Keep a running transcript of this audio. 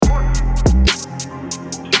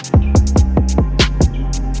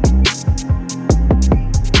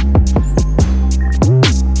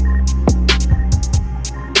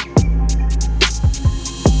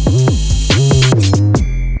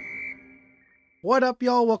What up,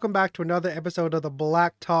 y'all? Welcome back to another episode of the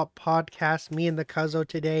Blacktop Podcast. Me and the Cuzzo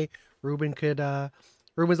today. Ruben's a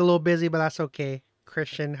little busy, but that's okay.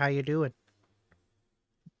 Christian, how you doing?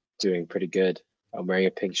 Doing pretty good. I'm wearing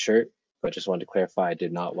a pink shirt, but just wanted to clarify I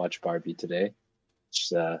did not watch Barbie today.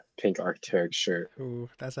 Just a pink Arc'teryx shirt Ooh,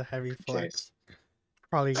 that's a heavy in case. flex.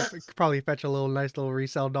 Probably fetch a nice little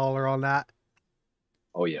resale dollar on that.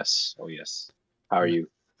 Oh yes, oh yes. How are No, you?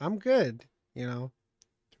 I'm good. You know,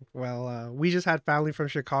 we just had family from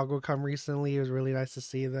Chicago come recently. It was really nice to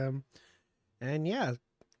see them. And yeah,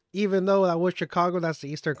 even though that was Chicago, that's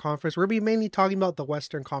the Eastern Conference. We'll be mainly talking about the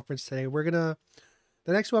Western Conference today. The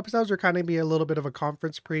next two episodes are kind of be a little bit of a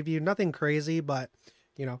conference preview. Nothing crazy, but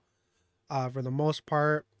you know, for the most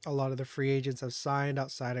part, a lot of the free agents have signed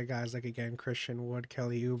outside of guys like again Christian Wood,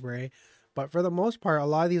 Kelly Oubre. But for the most part, a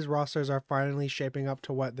lot of these rosters are finally shaping up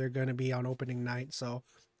to what they're going to be on opening night. So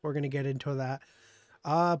we're going to get into that.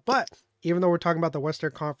 But even though we're talking about the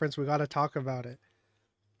Western Conference, we got to talk about it.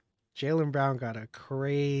 Jaylen Brown got a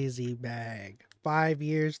crazy bag. 5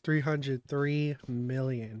 years, 303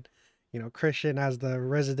 million. Christian as the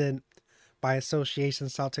resident by association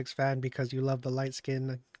Celtics fan because you love the light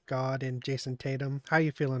skin god and Jason Tatum. How are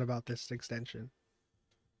you feeling about this extension?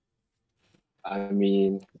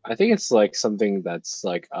 I think it's like something that's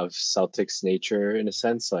like of Celtics nature in a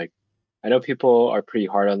sense. Like I know people are pretty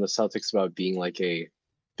hard on the Celtics about being like a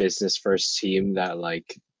business first team that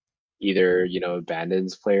like either,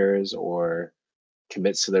 abandons players or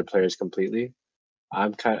commits to their players completely. I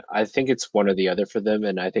think it's one or the other for them,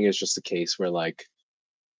 and I think it's just a case where like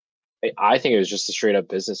I think it was just a straight up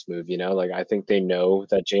business move, Like I think they know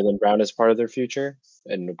that Jaylen Brown is part of their future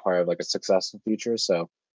and a part of like a successful future. So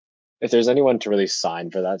if there's anyone to really sign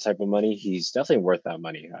for that type of money, he's definitely worth that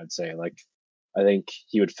money, I'd say. Like I think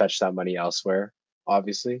he would fetch that money elsewhere,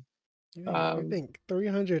 obviously. You Um, think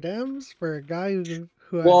 300 M's for a guy who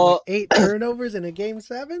had what well, 8 turnovers in a game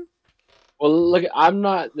seven? look, I'm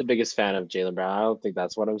not the biggest fan of Jaylen Brown. I don't think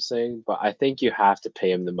that's what I'm saying, but I think you have to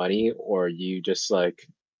pay him the money, or you just like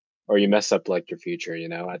or you mess up like your future,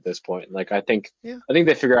 at this point. Like Yeah. I think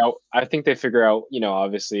they figure out,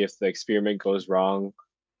 obviously if the experiment goes wrong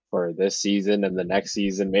for this season and the next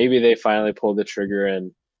season, maybe they finally pull the trigger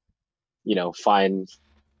and, find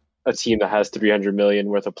a team that has 300 million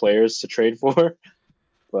worth of players to trade for.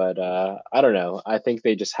 But I don't know. I think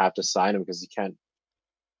they just have to sign him because you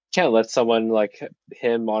can't let someone like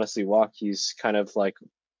him honestly walk. He's kind of like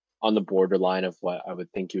on the borderline of what I would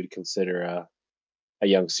think you would consider a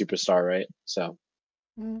young superstar, right? So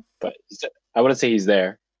Mm. but I wouldn't say he's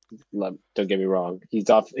there. Don't get me wrong. He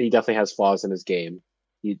definitely has flaws in his game.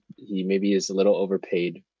 He maybe is a little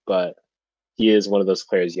overpaid, but he is one of those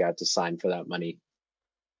players you have to sign for that money.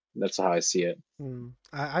 That's how I see it.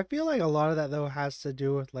 I feel like a lot of that though has to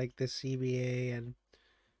do with like the CBA and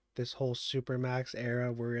this whole supermax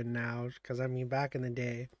era we're in now. Because I mean, back in the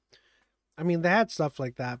day, I mean, they had stuff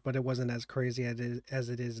like that, but it wasn't as crazy as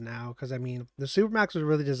it is now. Because I mean, the Supermax was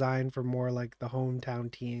really designed for more like the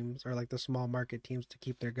hometown teams or like the small market teams to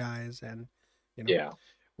keep their guys, and you know, Yeah.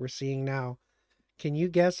 we're seeing now. Can you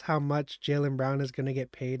guess how much Jaylen Brown is going to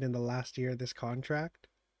get paid in the last year of this contract?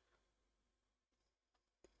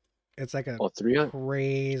 It's like a Well, 300.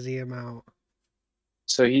 crazy amount.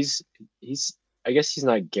 So he's. I guess he's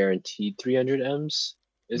not guaranteed 300 M's,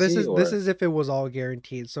 is This he? is this Or is if it was all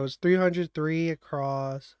guaranteed. So it's 303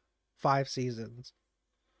 across 5 seasons.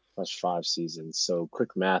 plus 5 seasons. So quick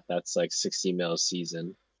math, that's like 60 mil a season.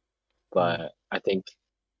 Hmm. But I think,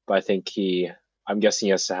 but I think he. I'm guessing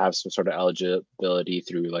he has to have some sort of eligibility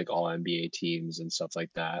through like all NBA teams and stuff like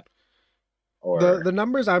that. The Or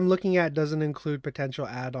numbers I'm looking at doesn't include potential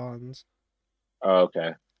add-ons. oh,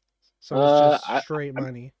 okay. So it's just I straight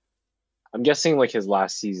money. I'm guessing like his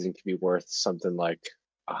last season could be worth something like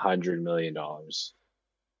 $100 million. Mm,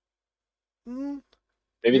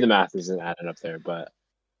 Maybe you're, the math isn't adding up there, but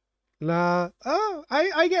nah. Oh,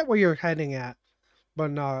 I get where you're heading at,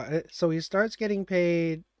 but nah. So he starts getting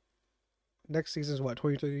paid next season's what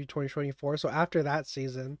 2023, 2024. So after that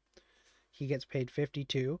season, he gets paid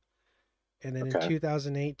 52, and then in okay,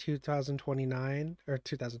 2008, 2029 or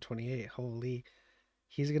 2028, holy,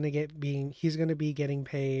 he's gonna be getting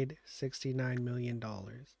paid $69 million.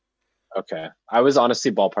 okay. I was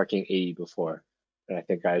honestly ballparking 80 before, and I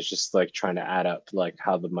think I was just like trying to add up like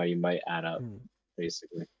how the money might add up, Hmm.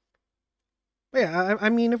 basically. But yeah, I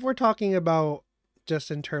mean, if we're talking about just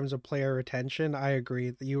in terms of player retention, I agree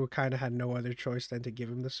that you kind of had no other choice than to give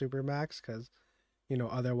him the super max because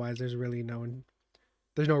otherwise there's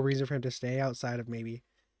no reason for him to stay outside of maybe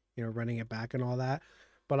running it back and all that.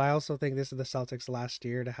 But I also think this is the Celtics last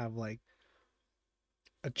year to have like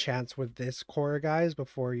a chance with this core guys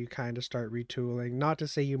before you kind of start retooling. Not to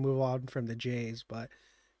say you move on from the Jays, but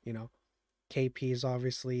you know, KP is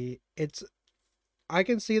obviously it's I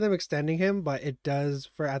can see them extending him, but it does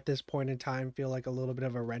for at this point in time feel like a little bit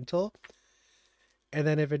of a rental. And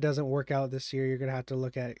then if it doesn't work out this year, you're gonna have to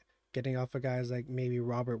look at getting off of guys like maybe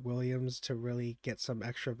Robert Williams to really get some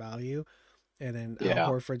extra value. And then Al Yeah.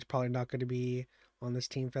 Horford's probably not going to be on this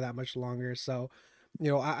team for that much longer. So,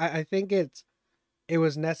 I think it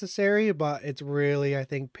was necessary, but it's really I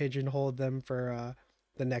think pigeonholed them for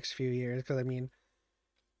the next few years. Because I mean,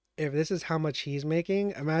 if this is how much he's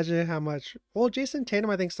making, imagine how much. Well, Jason Tatum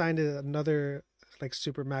I think signed another like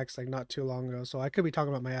super max like not too long ago. So I could be talking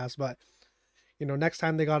about my ass, but next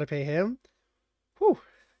time they got to pay him, whew,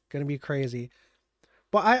 gonna be crazy.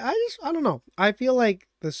 But I don't know. I feel like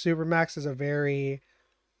the Supermax is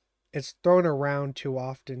it's thrown around too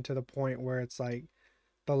often to the point where it's like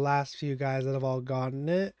the last few guys that have all gotten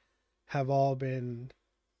it have all been,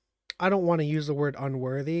 I don't want to use the word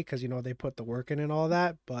unworthy because they put the work in and all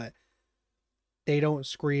that, but they don't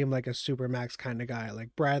scream like a Supermax kind of guy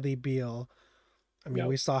like Bradley Beal. I mean, No.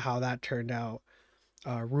 we saw how that turned out.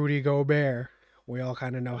 Rudy Gobert, we all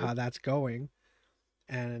kind of know Right. how that's going.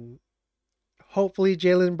 And hopefully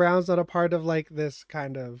Jaylen Brown's not a part of like this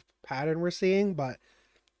kind of pattern we're seeing, but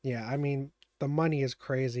yeah, I mean, the money is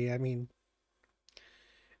crazy. I mean,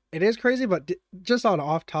 it is crazy, but just on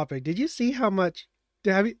off topic, did you see how much?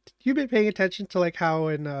 Have you been paying attention to like how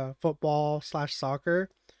in football/soccer,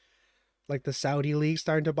 like the Saudi league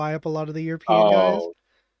starting to buy up a lot of the European guys? Oh,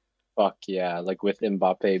 fuck yeah. Like with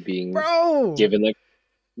Mbappe being Bro, given like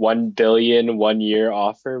 1 billion 1 year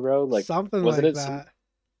offer, bro. Like, something wasn't like it some that.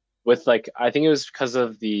 with like I think it was because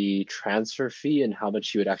of the transfer fee and how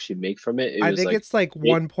much you would actually make from it. It I was think like it's like it,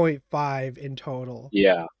 1.5 in total.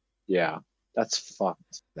 yeah, yeah. That's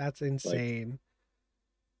fucked. That's Like, insane.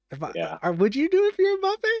 If yeah. would you do it for your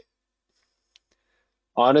Mbappe?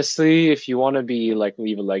 Honestly, if you want to be like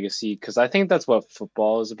leave a legacy, because I think that's what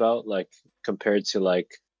football is about, like compared to like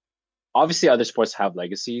obviously other sports have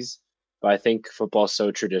legacies, but I think football's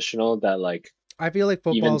so traditional that like I feel like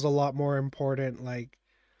football even is a lot more important, like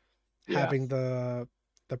yeah, having the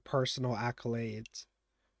personal accolades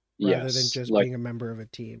rather than yes, just like being a member of a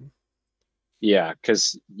team. yeah,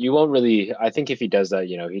 because you won't really. I think if he does that,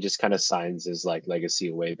 he just kind of signs his like legacy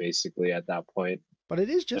away basically at that point. But it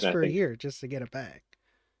is And just I for a think year, just to get it back.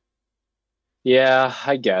 yeah,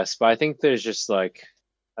 I guess, but I think there's just like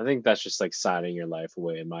I think that's just like signing your life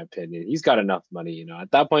away in my opinion. He's got enough money,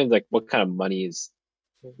 at that point, like what kind of money is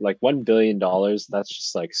like $1 billion? That's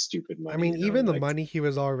just like stupid I money, mean, even the like money he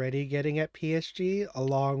was already getting at PSG,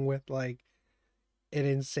 along with like an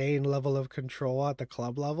insane level of control at the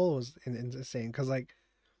club level, was insane. Because like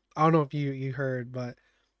I don't know if you heard, but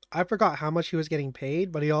I forgot how much he was getting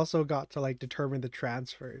paid, but he also got to like determine the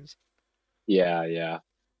transfers. yeah, yeah.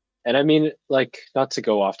 And I mean, like, not to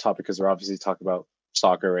go off topic because we're obviously talking about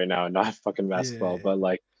soccer right now and not fucking basketball, Yeah. but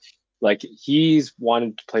like he's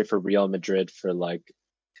wanted to play for Real Madrid for like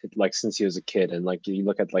since he was a kid, and like you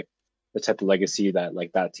look at like the type of legacy that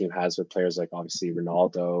like that team has with players like obviously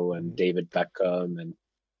Ronaldo and David Beckham and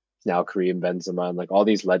now Kareem Benzema and like all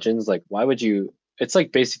these legends. Like, why would you? It's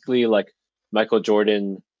like basically like Michael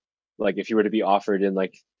Jordan, like if you were to be offered in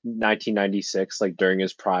like 1996, like during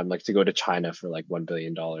his prime, like to go to China for like $1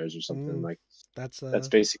 billion or something, Mm, like that's that's a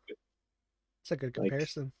basically that's a good like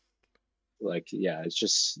comparison. yeah,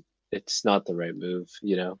 it's not the right move,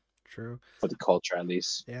 True. for the culture at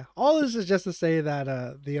least. Yeah. All this is just to say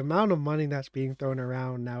that the amount of money that's being thrown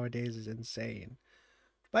around nowadays is insane.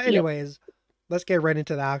 But Yep. anyways, let's get right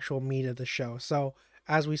into the actual meat of the show. So,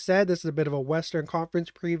 as we said, this is a bit of a Western Conference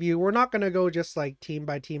preview. We're not going to go just like team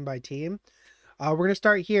by team by team. We're going to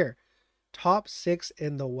start here. Top 6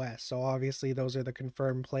 in the West. So obviously those are the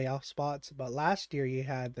confirmed playoff spots, but last year you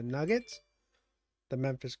had the Nuggets, the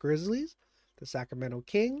Memphis Grizzlies, the Sacramento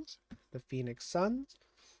Kings, the Phoenix Suns,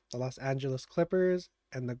 the Los Angeles Clippers,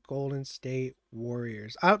 and the Golden State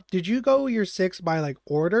Warriors. Did you go your 6 by like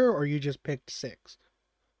order or you just picked 6?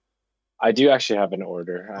 I do actually have an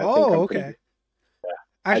order. I think Oh, I'm pretty okay. good.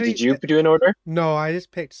 Did Actually, you do an order? no, I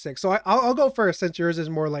just picked 6. So I'll go first since yours is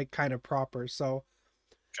more like kind of proper. So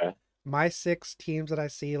Okay. my 6 teams that I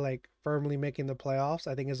see like firmly making the playoffs,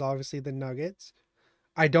 I think is obviously the Nuggets.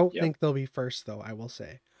 I don't Yep. think they'll be first though, I will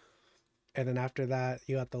say. And then after that,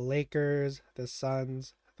 you got the Lakers, the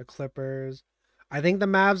Suns, the Clippers. I think the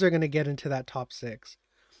Mavs are going to get into that top 6.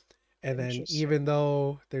 And then Interesting. even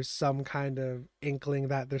though there's some kind of inkling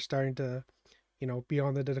that they're starting to, be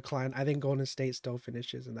on the decline, I think Golden State still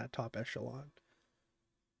finishes in that top echelon.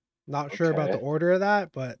 Not sure about the Okay. order of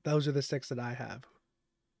that, but those are the 6 that I have.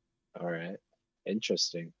 All right.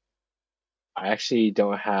 Interesting. I actually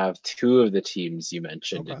don't have two of the teams you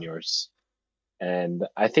mentioned in Okay. yours. And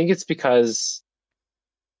I think it's because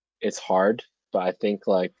it's hard, but I think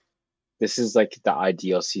like this is like the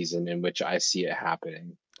ideal season in which I see it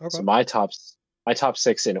happening. So Okay. my top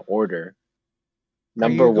six in order.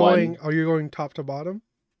 Number one, Are you going top to bottom?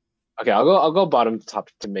 okay, I'll go bottom to top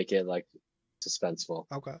to make it like suspenseful.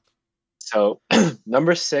 Okay. So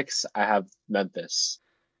number six, I have Memphis.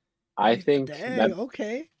 I think Dang,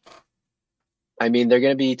 okay. I mean they're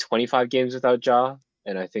gonna be 25 games without Ja,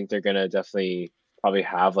 and I think they're gonna definitely probably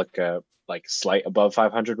have like a like slight above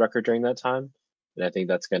 500 record during that time. And I think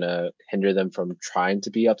that's gonna hinder them from trying to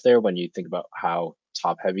be up there when you think about how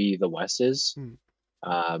top heavy the West is. Hmm.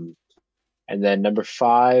 Um, and then number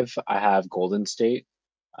five, I have Golden State.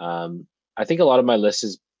 Um, I think a lot of my list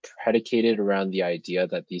is predicated around the idea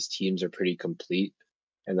that these teams are pretty complete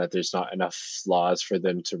and that there's not enough flaws for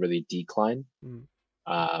them to really decline. Hmm.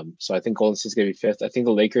 So I think Golden State's gonna be fifth. I think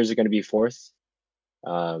the Lakers are gonna be fourth.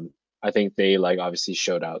 I think they like obviously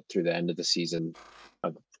showed out through the end of the season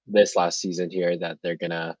of this last season here that they're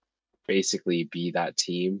gonna basically be that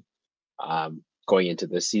team going into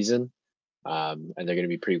this season, and they're gonna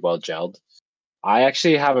be pretty well gelled. I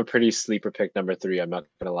actually have a pretty sleeper pick number three. I'm not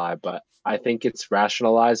gonna lie, but I think it's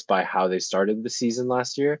rationalized by how they started the season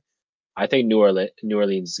last year. I think New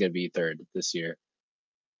Orleans is gonna be third this year.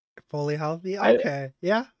 Fully healthy? I Okay.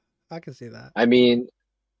 Yeah, I can see that. I mean,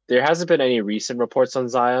 there hasn't been any recent reports on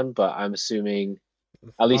Zion, but I'm assuming,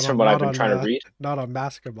 at least from what I've been trying to read. Not on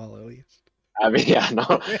basketball at least. I mean, yeah,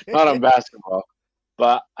 not on basketball.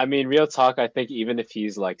 But I mean, real talk, I think even if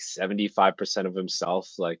he's like 75% of himself,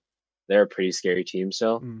 like they're a pretty scary team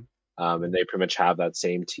still. Mm. And they pretty much have that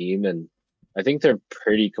same team. And I think they're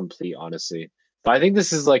pretty complete, honestly. But I think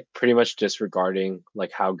this is like pretty much disregarding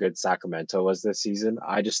like how good Sacramento was this season.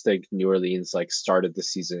 I just think New Orleans like started the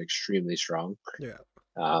season extremely strong. Yeah.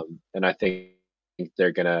 And I think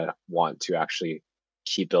they're gonna want to actually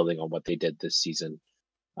keep building on what they did this season,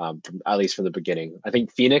 at least from the beginning. I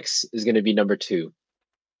think Phoenix is going to be number two.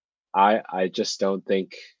 I just don't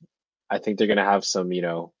think. I think they're going to have some,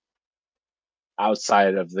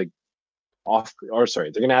 outside of the off, or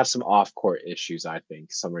sorry, they're going to have some off court issues. I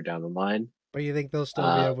think somewhere down the line, But you think they'll still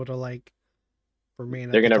be uh, able to like remain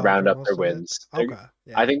they're at the going to top round for up their most of it? wins. Okay. I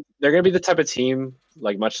Yeah. think they're going to be the type of team,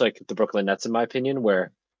 like much like the Brooklyn Nets, in my opinion,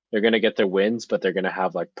 where they're going to get their wins, but they're going to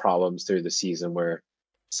have like problems through the season where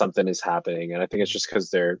something is happening. And I think it's Mm. just because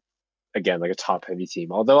they're again like a top heavy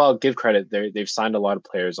team. Although I'll give credit, they've signed a lot of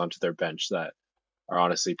players onto their bench that are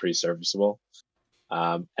honestly pretty serviceable.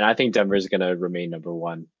 And I think Denver is going to remain number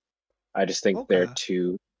one. I just think Okay.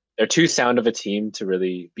 they're too sound of a team to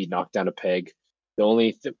really be knocked down a peg. The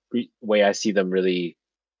only way I see them really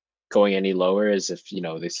going any lower is if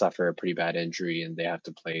they suffer a pretty bad injury and they have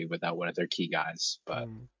to play without one of their key guys. But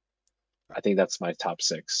Mm. I think that's my top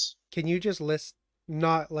six. Can you just list,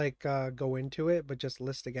 not like go into it, but just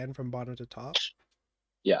list again from bottom to top?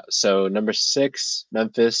 Yeah. So number six,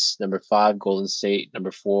 Memphis. Number five, Golden State.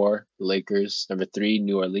 Number four, Lakers. Number three,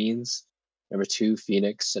 New Orleans. Number two,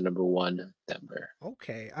 Phoenix. And number one, Denver.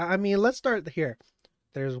 Okay. I mean, let's start here.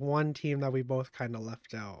 There's one team that we both kind of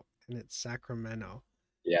left out, and it's Sacramento.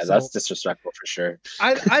 Yeah, that's So disrespectful for sure.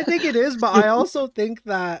 I think it is, but I also think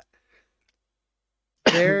that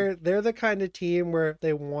they're the kind of team where if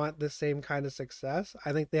they want the same kind of success,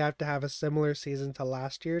 I think they have to have a similar season to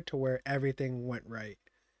last year to where everything went right.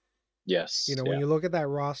 Yes. When Yeah. you look at that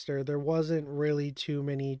roster, there wasn't really too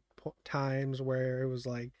many times where it was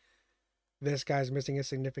like this guy's missing a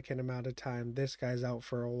significant amount of time, this guy's out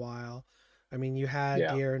for a while. I mean, you had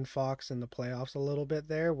Yeah. De'Aaron Fox in the playoffs a little bit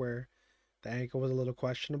there where the ankle was a little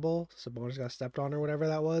questionable. Sabonis got stepped on or whatever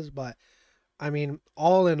that was, but I mean,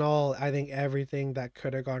 all in all, I think everything that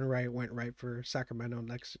could have gone right went right for Sacramento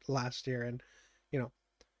last year. And, you know,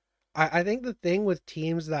 I think the thing with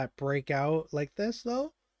teams that break out like this,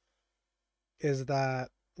 though, is that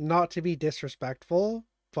not to be disrespectful,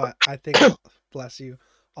 but I think, bless you,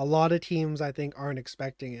 a lot of teams I think aren't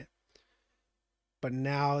expecting it. But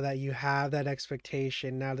now that you have that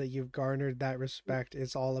expectation, now that you've garnered that respect,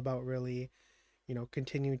 it's all about really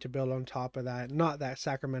continuing to build on top of that. Not that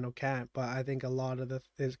Sacramento can't, but I think a lot of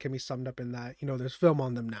it can be summed up in that, there's film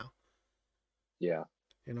on them now, Yeah.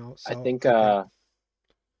 I so think I think,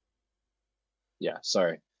 yeah,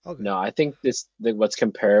 sorry. okay. No, I think what's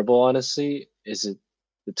comparable honestly is it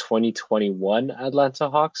the 2021 Atlanta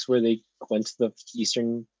Hawks where they went to the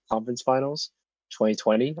Eastern Conference Finals?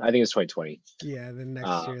 2020? I think it's 2020. Yeah, the next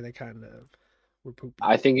Uh, year they kind of were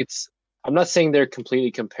I poopy. think I'm not saying they're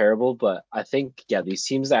completely comparable, but I think, yeah, these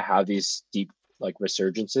teams that have these deep like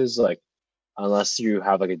resurgences, like unless you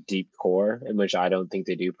have like a deep core, in which I don't think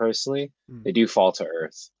they do personally, Mm, they do fall to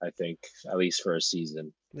earth, I think, at least for a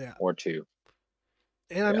season yeah. or two.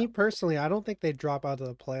 And I Yeah. mean, personally, I don't think they drop out of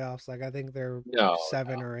the playoffs. Like, I think they're No,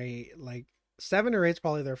 7 or 8. Like, 7 or 8 is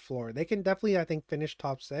probably their floor. They can definitely, I think, finish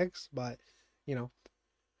top six. But, you know,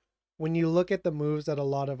 when you look at the moves that a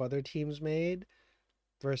lot of other teams made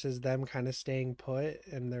versus them kind of staying put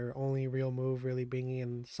and their only real move really being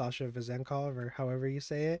in Sasha Vezenkov or however you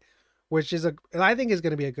say it, which is I think is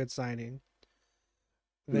going to be a good signing.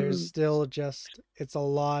 There's mm, still just, it's a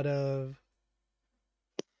lot of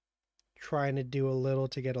trying to do a little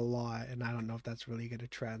to get a lot. And I don't know if that's really going to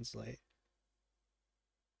translate.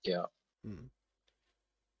 yeah. Hmm.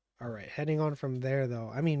 All right, heading on from there though.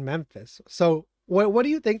 I mean Memphis. So what do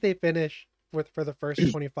you think they finish with for the first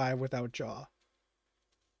 25 without Jaw?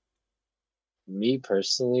 Me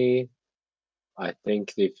personally, I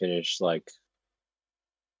think they finished like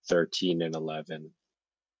 13 and 11.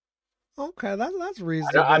 Okay, that's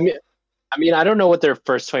I don't, I mean, reasonable. I mean, I don't know what their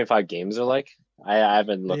first 25 games are like. I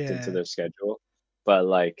haven't looked into Yeah. their schedule, but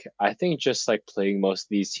like I think just like playing most of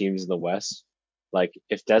these teams in the West, like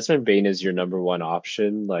if Desmond Bain is your number one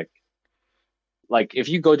option, like if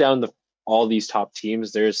you go down the all these top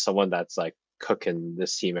teams, there's someone that's like cooking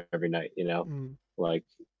this team every night, you know? Mm, Like,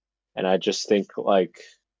 and I just think like,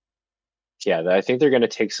 yeah, I think they're gonna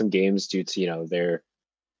take some games due to, their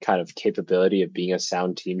kind of capability of being a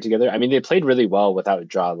sound team together. I mean, they played really well without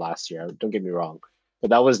Draw last year. Don't get me wrong,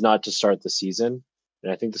 but that was not to start the season.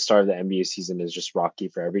 And I think the start of the NBA season is just rocky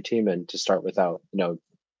for every team. And to start without,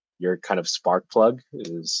 your kind of spark plug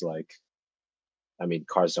is like, I mean,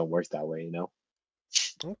 cars don't work that way, you know?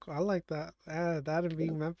 okay, I like that. That and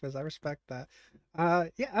being Memphis, I respect that.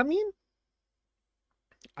 Yeah, I mean,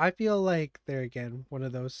 I feel like they're again one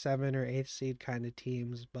of those 7 or 8 seed kind of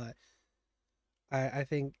teams, but I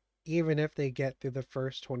think even if they get through the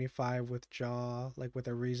first 25 with Jaw, like with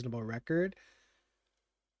a reasonable record,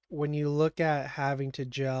 when you look at having to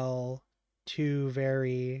gel two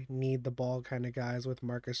very need the ball kind of guys with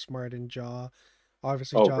Marcus Smart and Jaw,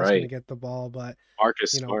 obviously Oh, Jaw's going to right. get the ball, but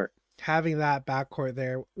Marcus you know, Smart. having that backcourt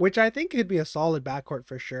there, which I think could be a solid backcourt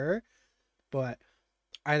for sure, but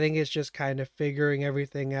I think it's just kind of figuring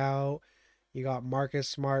everything out. You got Marcus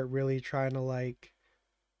Smart really trying to like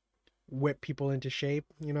whip people into shape,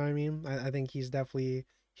 you know what I mean? I think he's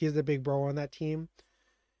the big bro on that team.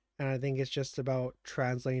 And I think it's just about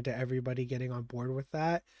translating to everybody getting on board with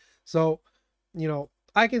that. So,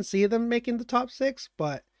 I can see them making the top six,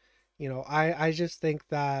 but I just think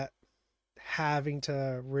that having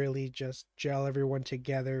to really just gel everyone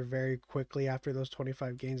together very quickly after those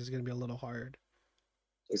 25 games is going to be a little hard.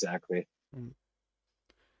 Exactly. Mm.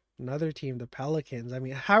 Another team, the Pelicans. I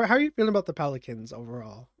mean, how are you feeling about the Pelicans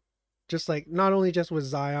overall? Just like not only just with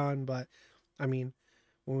Zion, but I mean,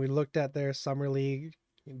 when we looked at their summer league,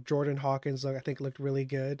 Jordan Hawkins, I think, looked really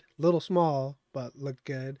good. Little small, but looked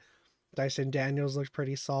good. Dyson Daniels looks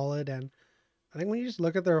pretty solid. And I think when you just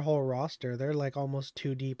look at their whole roster, they're like almost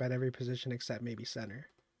too deep at every position except maybe center.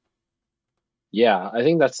 Yeah, I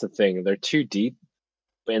think that's the thing. They're too deep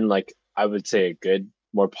in like I would say a good,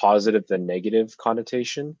 more positive than negative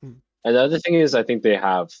connotation. Hmm. And the other thing is I think they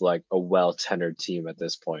have like a well-tenured team at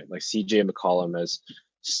this point. Like CJ McCollum has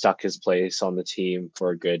stuck his place on the team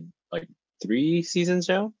for a good like 3 seasons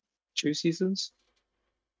now, 2 seasons.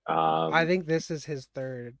 I Um, think this is his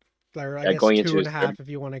third, or I yeah, guess going two into and his a third. half if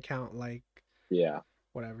you want to count like Yeah,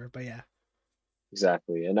 whatever. But yeah.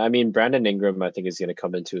 exactly. And I mean Brandon Ingram I think is going to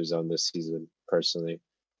come into his own this season personally.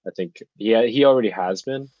 I think he already has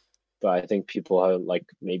been, but I think people have like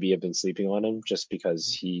maybe have been sleeping on him just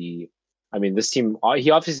because I mean, this team, he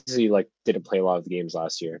obviously like didn't play a lot of the games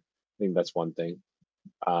last year. I think that's one thing.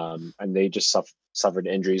 And they just suffered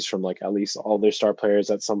injuries from like at least all their star players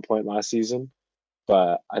at some point last season.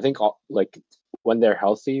 But I think like when they're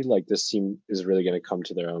healthy, like this team is really going to come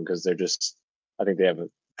to their own because they're just, I think they have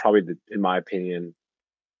probably in my opinion,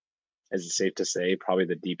 is it safe to say, probably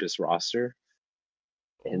the deepest roster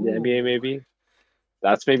in the NBA. Ooh, Maybe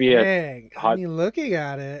that's maybe a dang. I hot mean, looking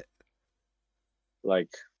at it,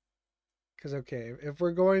 like because okay, if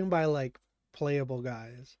we're going by like playable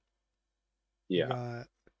guys, you yeah. got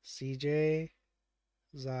CJ,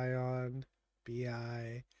 Zion,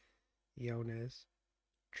 Bi, Jonas,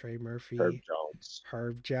 Trey Herb Murphy, Jones.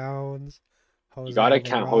 Herb Jones, You Jose gotta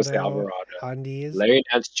count Jose Alvarado, Alvarado. Hundies, Larry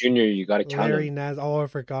Nance Jr., you gotta count Larry him. Naz. Oh, I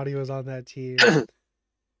forgot he was on that team.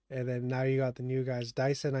 And then now you got the new guys.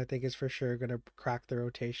 Dyson, I think, is for sure going to crack the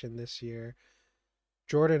rotation this year.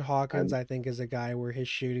 Jordan Hawkins, And I think, is a guy where his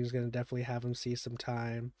shooting is going to definitely have him see some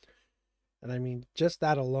time. And I mean, just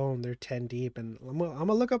that alone, they're 10 deep. And I'm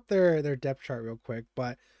gonna look up their depth chart real quick.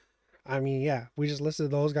 But I mean, yeah, we just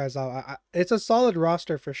listed those guys out. It's a solid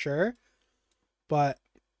roster for sure. But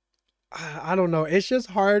I don't know. It's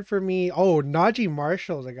just hard for me. Oh, Najee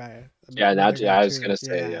Marshall's a guy, Yeah, now another guy I was too. gonna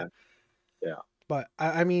say, Yeah. yeah, yeah, But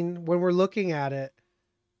I mean, when we're looking at it,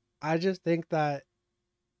 I just think that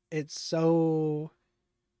it's so,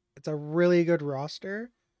 it's a really good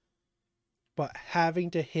roster, but having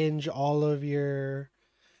to hinge all of your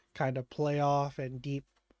kind of playoff and deep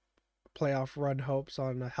playoff run hopes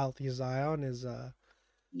on a healthy Zion is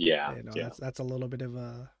yeah, you know, yeah. that's a little bit of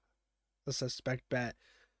a suspect bet.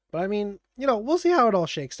 But I mean, you know, we'll see how it all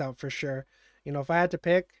shakes out for sure. You know, if I had to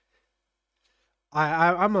pick,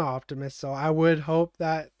 I'm an optimist, so I would hope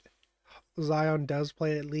that Zion does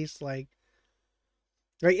play at least like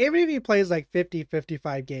even if he plays like 50,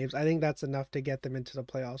 55 games, I think that's enough to get them into the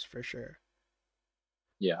playoffs for sure.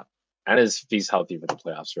 Yeah. And if he's healthy for the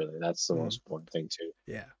playoffs, really, that's the Mm, most important thing too.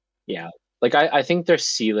 yeah. Yeah. Like I think their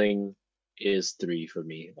ceiling is 3 for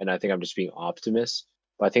me, and I think I'm just being optimist.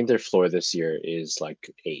 But I think their floor this year is like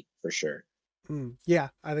 8 for sure. Yeah,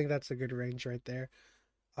 I think that's a good range right there.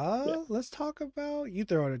 Yeah. Let's talk about, you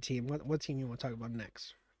throw out a team. What team you want to talk about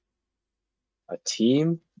next? A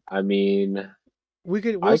team. I mean, We'll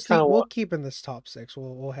I kind see. of We'll want keep in this top six.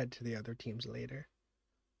 We'll head to the other teams later.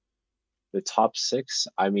 the top 6.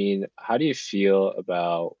 I mean, how do you feel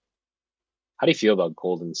about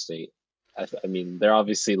Golden State? I mean, they're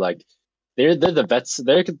obviously like they're the vets.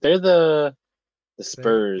 They're the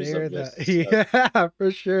Spurs They're of the this. yeah,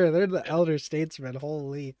 for sure. They're the elder statesmen.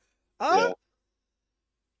 Holy. Uh Yeah.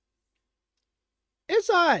 it's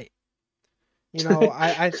I. You know,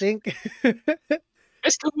 I think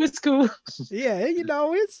It's cool. It's cool. yeah, you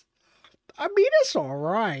know, I mean it's all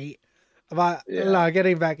right. But Yeah. no,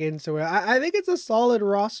 getting back into it, I think it's a solid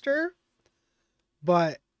roster,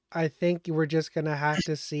 but I think we're just gonna have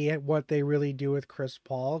to see what they really do with Chris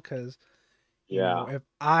Paul because you know, Yeah. if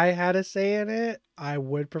I had a say in it, I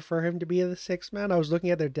would prefer him to be the sixth man. I was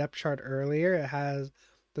looking at their depth chart earlier. It has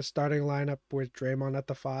the starting lineup with Draymond at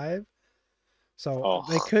the 5. So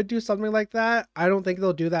they Oh, could do something like that. I don't think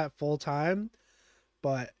they'll do that full time,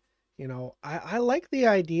 but you know, I like the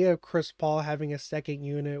idea of Chris Paul having a second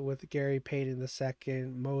unit with Gary Payton the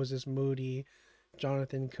second, Moses Moody,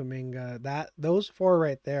 Jonathan Kuminga. That those four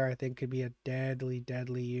right there, I think, could be a deadly,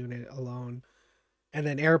 deadly unit alone. And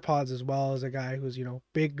then AirPods as well as a guy who's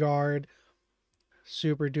big guard,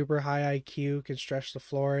 super duper high IQ, can stretch the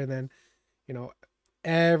floor, and then you know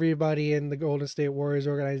everybody in the Golden State Warriors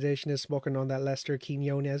organization is smoking on that Lester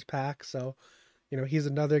Quinones pack. So he's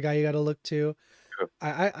another guy you got to look to.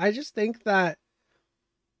 I just think that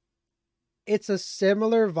it's a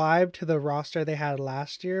similar vibe to the roster they had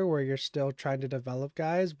last year, where you're still trying to develop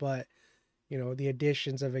guys, but the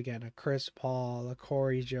additions of again a Chris Paul, a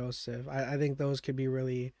Corey Joseph, I think those could be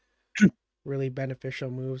really really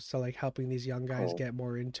beneficial moves to like helping these young guys oh, get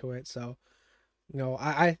more into it. So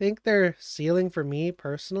I think their ceiling for me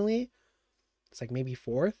personally, it's like maybe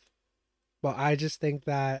fourth. But I just think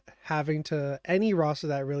that having to any roster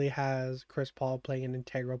that really has Chris Paul playing an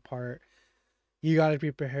integral part, you got to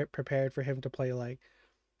be prepared for him to play like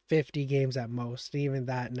 50 games at most. And even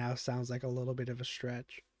that now sounds like a little bit of a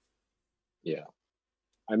stretch. yeah.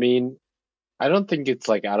 I mean, I don't think it's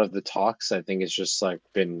like out of the talks. I think it's just like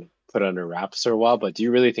been put under wraps for a while. But do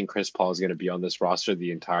you really think Chris Paul is going to be on this roster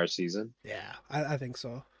the entire season? Yeah, I think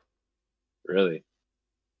so. Really?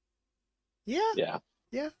 Yeah, Yeah.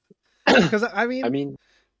 yeah. Because I I mean, mean,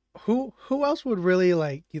 who else would really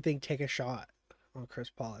like you think take a shot on Chris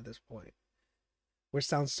Paul at this point? Which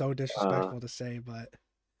sounds so uh, disrespectful to say, but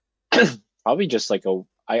probably just like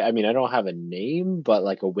I mean, I don't have a name, but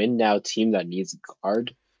like a win now team that needs a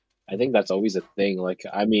guard. I think that's always a thing. Like,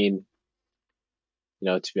 I mean,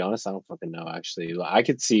 to be honest, I don't fucking know actually. Like, I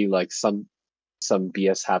could see like some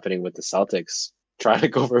BS happening with the Celtics trying to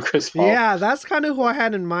go for Chris Paul. yeah, that's kind of who I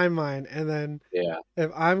had in my mind. And then Yeah.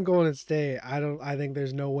 if I'm going to stay, I think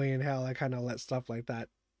there's no way in hell I kind of let stuff like that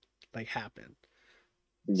like happen.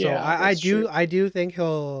 So Yeah, that's true. I do think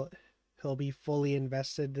he'll be fully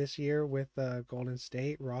invested this year with Golden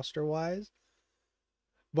State roster wise,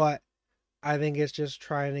 but I think it's just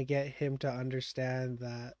trying to get him to understand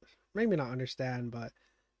that, maybe not understand, but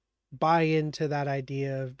buy into that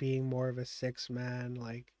idea of being more of a six man,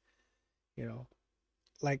 like you know,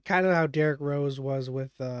 like kind of how Derrick Rose was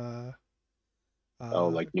Oh,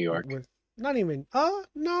 like New York. with not even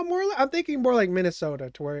no more I'm thinking more like Minnesota,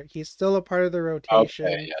 to where he's still a part of the Okay,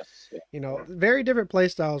 rotation. yes. Yeah. Very different play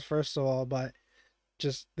styles first of all, but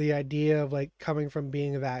just the idea of like coming from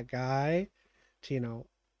being that guy to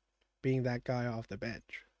being that guy off the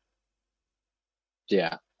bench.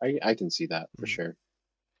 Yeah, I can see that for Mm. sure.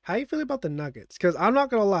 How you feel about the Nuggets? Because I'm not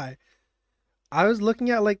gonna lie, I was looking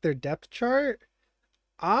at like their depth chart.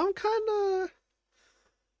 I'm kind of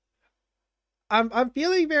I'm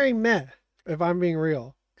feeling very meh if I'm being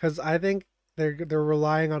real, because I think they're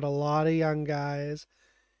relying on a lot of young guys.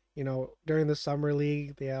 You know, during the summer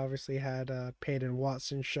league, they obviously had Peyton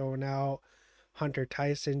Watson showing out. Hunter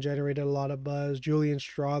Tyson generated a lot of buzz. Julian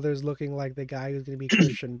Strother's looking like the guy who's going to be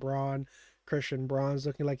Christian Braun. Christian Braun's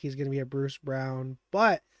looking like he's going to be a Bruce Brown.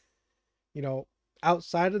 But, you know,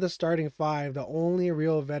 outside of the starting five, the only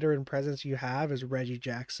real veteran presence you have is Reggie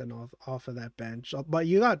Jackson off of that bench. But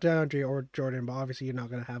you got DeAndre or Jordan, but obviously you're not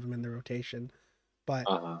going to have him in the rotation. But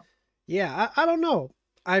Uh-huh. yeah, I don't know.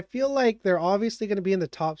 I feel like they're obviously going to be in the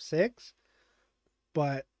top six,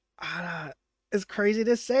 but it's crazy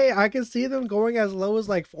to say. I can see them going as low as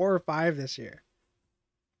like 4 or 5 this year.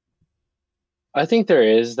 I think there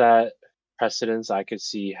is that precedence I could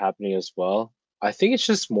see happening as well. I think it's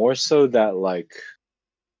just more so that like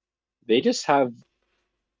they just have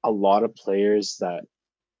a lot of players that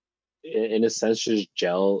in a sense just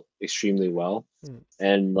gel extremely well. Hmm.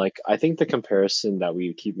 And like I think the comparison that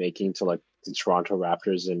we keep making to like the Toronto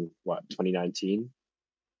Raptors in what 2019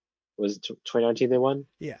 was it 2019 they won?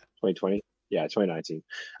 Yeah. 2020? Yeah, 2019.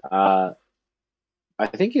 Uh I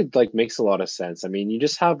think it like makes a lot of sense. I mean, you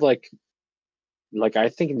just have like I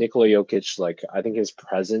think Nikola Jokic like I think his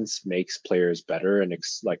presence makes players better and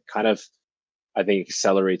like kind of I think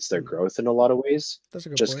accelerates their Hmm. growth in a lot of ways That's a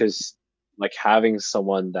good just point. cuz like having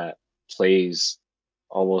someone that plays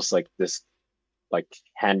almost like this like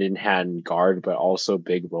hand in hand guard, but also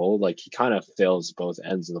big role. Like he kind of fills both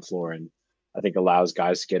ends of the floor and I think allows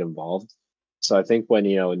guys to get involved. So I think when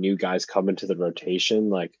new guys come into the rotation,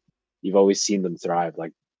 like you've always seen them thrive.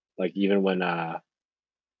 Like even when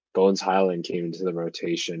Bones Highland came into the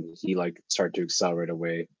rotation, he like started to accelerate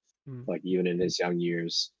away, Hmm. like even in his young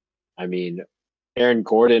years. I mean, Aaron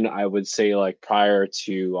Gordon, I would say like prior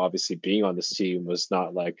to obviously being on this team was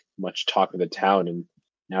not like much talk of the town and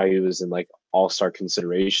now he was in like all-star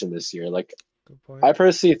consideration this year. Like Good I point.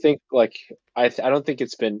 personally think like I don't think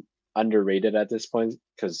it's been underrated at this point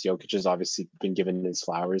because Jokic has obviously been given his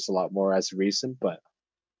flowers a lot more as of recent, but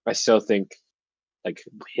I still think like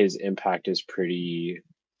his impact is pretty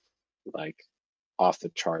like off the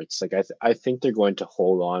charts. Like I think they're going to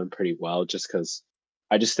hold on pretty well just because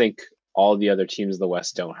I just think all the other teams in the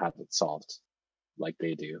West don't have it solved like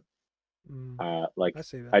they do. Hmm. Like I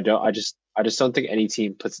see I that. don't I just don't think any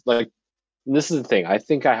team puts like this is the thing. I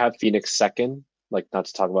think I have Phoenix second, like not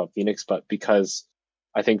to talk about Phoenix, but because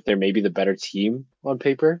I think they're maybe the better team on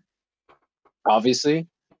paper, obviously,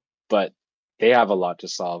 but they have a lot to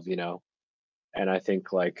solve. And I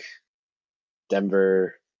think like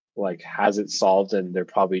Denver like has it solved and they're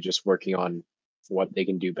probably just working on what they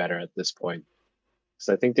can do better at this point.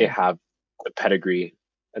 So I think they Hmm. have the pedigree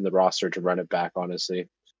and the roster to run it back, honestly.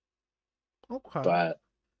 Okay. But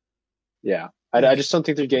yeah, I Yes. just don't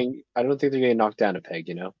think I don't think they're getting knocked down a peg.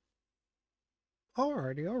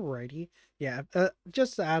 Alrighty, alrighty. Yeah,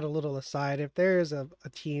 just to add a little aside, if there is a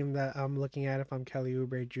team that I'm looking at, if I'm Kelly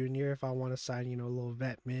Oubre Jr., if I want to sign, a little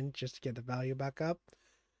vet min just to get the value back up,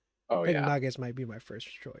 Oh I think yeah, Nuggets might be my first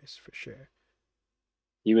choice for sure.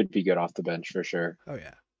 he would be good off the bench for sure. Oh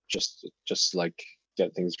yeah. Just like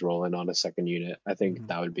get things rolling on a second unit. I think Hmm.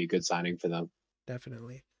 that would be a good signing for them.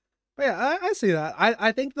 Definitely. But yeah, I see that.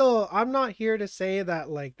 I think though I'm not here to say that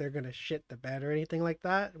like they're gonna shit the bed or anything like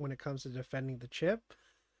that when it comes to defending the chip.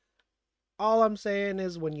 All I'm saying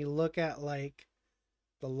is when you look at like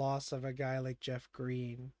the loss of a guy like Jeff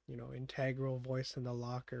Green, integral voice in the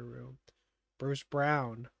locker room. Bruce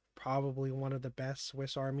Brown, probably one of the best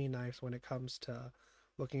Swiss Army knives when it comes to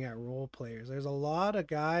looking at role players. There's a lot of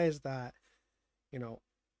guys that, you know,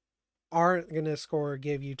 aren't going to score,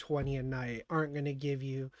 give you 20 a night, aren't going to give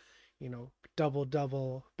you, double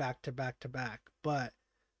double back to back to back, but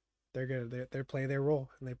they're going to they play their role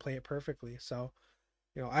and they play it perfectly. So,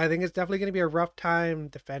 I think it's definitely going to be a rough time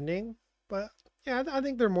defending, but yeah, I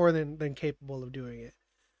think they're more than capable of doing it.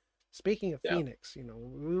 Speaking of Yeah. Phoenix,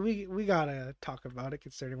 we gotta talk about it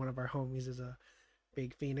considering one of our homies is a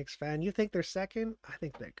big Phoenix fan. You think they're second? I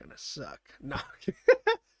think they're gonna suck. No.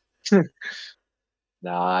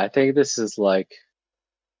 Nah, I think this is like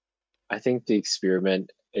I think the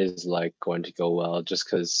experiment is like going to go well just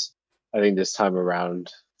because I think this time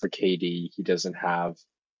around for KD, he doesn't have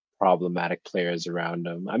problematic players around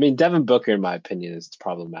him. I mean, Devin Booker, in my opinion, is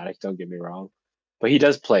problematic. Don't get me wrong, but he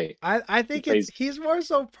does play. I He think plays. he's more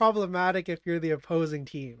so problematic if you're the opposing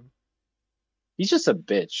team. he's just a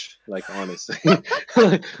bitch. Like honestly,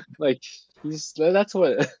 like that's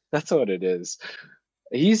what that's what it is.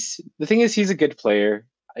 He's the thing is he's a good player.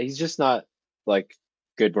 He's just not like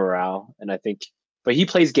good morale, and I think, but he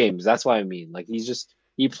plays games. That's what I mean. Like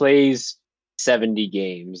he plays 70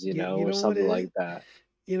 games, You or know what something it like is? that.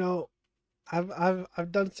 You know,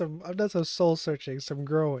 I've done some soul searching, some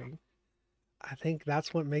growing. I think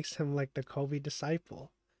that's what makes him like the Kobe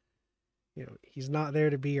disciple. He's not there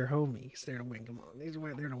to be your homie. He's there to win. Come on, he's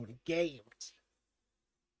there to win games.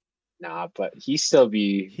 Nah, but he still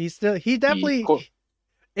He be definitely.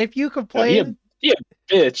 If you no, complain, he a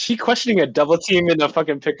bitch. He questioning a double team in a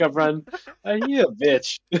fucking pickup run. He a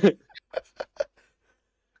bitch. I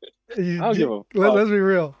don't give a fuck. let's be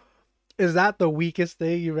real. Is that the weakest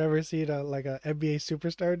thing you've ever seen like a NBA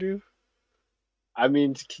superstar do? I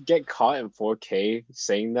mean, to get caught in 4K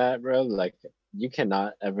saying that, bro, like you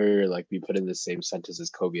cannot ever like be put in the same sentence as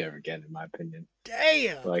Kobe ever again, in my opinion.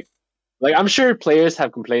 Damn. Like, I'm sure players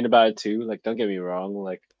have complained about it too. Like, don't get me wrong.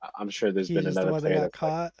 Like, I'm sure there's He's been just the another one that player got that's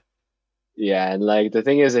like, caught. yeah, and like the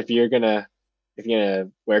thing is, if you're gonna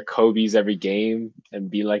wear Kobe's every game and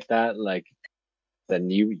be like that, like, then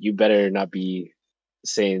you better not be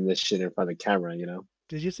saying this shit in front of the camera.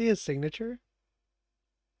 Did you see his signature?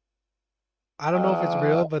 I don't know if it's Uh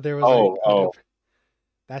real, but there was like oh a oh different.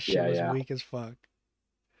 That shit yeah was yeah. weak as fuck.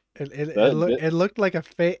 The It looked like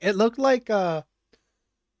a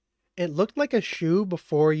It looked like a shoe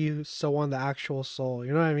before you sew on the actual sole.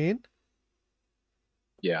 You know what I mean?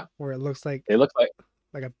 yeah, Where it looks they look like,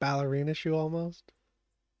 like a ballerina shoe almost.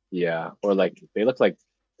 yeah, or like they look like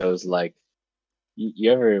those, like,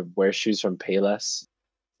 you ever wear shoes from Payless,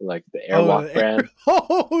 like the Oh, Airwalk brand?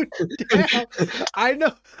 oh damn! I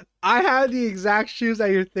know. I had the exact shoes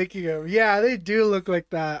that you're thinking of. Yeah, they do look like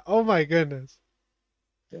that. Oh my goodness.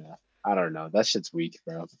 Yeah, I don't know. That shit's weak,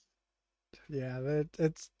 bro. Yeah,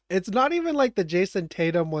 it's not even like the Jason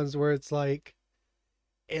Tatum ones where it's like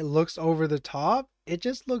it looks over the top. It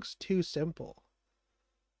just looks too simple.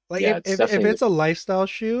 Like Yeah, it's if definitely it's a lifestyle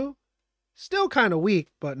shoe, still kind of weak,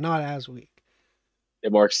 but not as weak.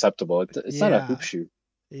 more acceptable. It's not a hoop Yeah, shoe.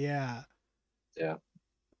 yeah. Yeah.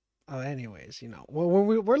 Anyways,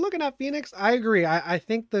 when we're looking at Phoenix, I agree. I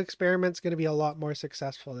think the experiment's going to be a lot more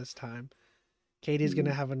successful this time. Katie's going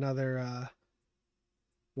to Mm. have another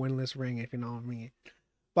winless ring, if you know what I mean.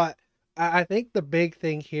 But I think the big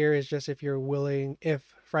thing here is just if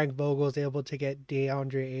Frank Vogel is able to get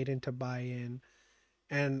DeAndre Ayton to buy in.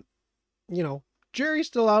 And, you know, jury's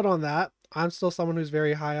still out on that. I'm still someone who's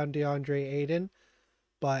very high on DeAndre Ayton,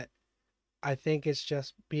 but I think it's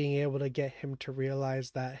just being able to get him to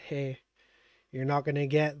realize that, hey, you're not going to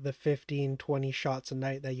get the 15, 20 shots a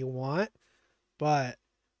night that you want, but,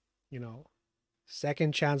 you know,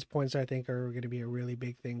 second chance points, I think, are going to be a really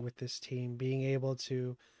big thing with this team. Being able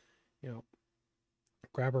to, you know,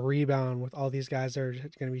 grab a rebound with all these guys that are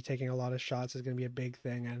going to be taking a lot of shots is going to be a big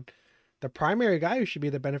thing. And the primary guy who should be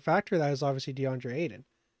the benefactor of that is obviously DeAndre Ayton.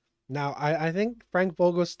 Now, I think Frank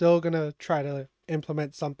Vogel's still going to try to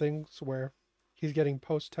implement something where he's getting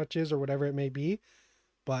post touches or whatever it may be.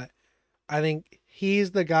 But I think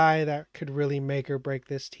he's the guy that could really make or break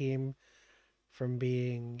this team from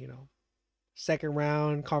being, second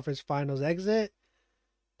round conference finals exit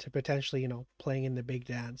to potentially, playing in the big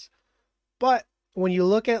dance. But when you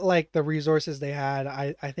look at like the resources they had,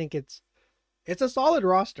 I think it's a solid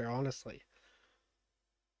roster, honestly.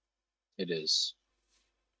 It is.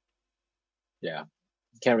 Yeah.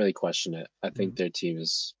 Can't really question it. I think Mm, their team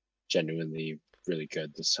is genuinely really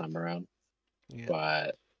good this time around. yeah,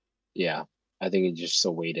 But yeah, I think it's just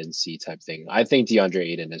a wait and see type thing. I think DeAndre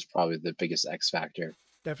Ayton is probably the biggest X factor.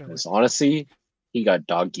 definitely. Because honestly, he got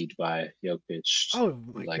dog eat by Jokic. Oh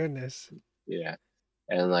my Like, goodness. yeah.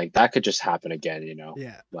 And like that could just happen again.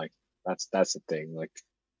 Yeah. Like that's the thing. Like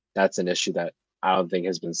that's an issue that I don't think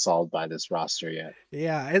has been solved by this roster yet.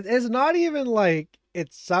 Yeah. It's not even like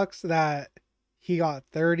it sucks that he got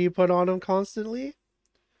 30 put on him constantly.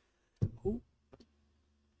 Ooh,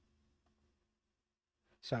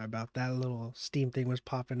 sorry about that. A little steam thing was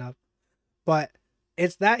popping up. But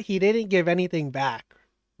it's that he didn't give anything back.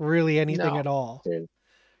 Really anything No. at all. Dude.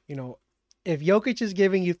 You know, if Jokic is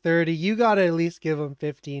giving you 30, you got to at least give him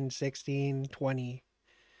 15, 16, 20,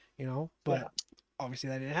 but Yeah. obviously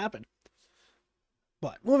that didn't happen.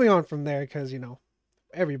 But moving on from there, because,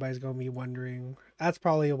 everybody's going to be wondering. That's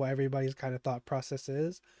probably what everybody's kind of thought process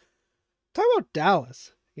is. Talk about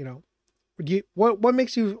Dallas. What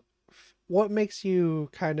makes you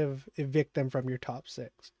kind of evict them from your top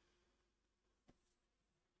six?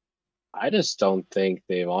 I just don't think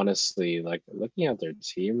they've honestly, like, looking at their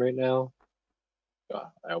team right now,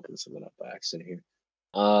 I opened something up by accident here.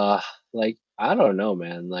 Like I don't know,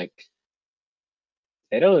 man. Like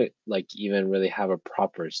they don't like even really have a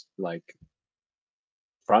proper like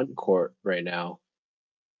front court right now.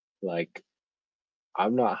 Like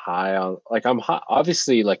I'm not high on like I'm high,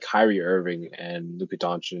 obviously like Kyrie Irving and Luka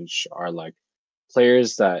Doncic are like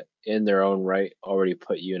players that in their own right already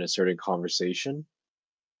put you in a certain conversation.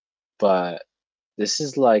 But this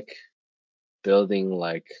is like building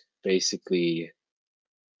like basically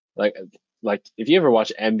like like if you ever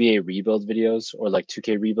watch NBA rebuild videos or like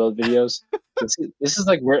 2K rebuild videos, this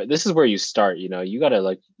is where you start, you know. You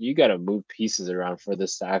gotta move pieces around for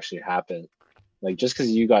this to actually happen. Like just because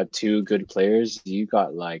you got two good players, you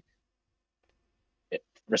got like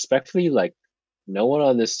respectfully, like no one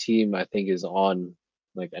on this team I think is on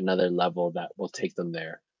like another level that will take them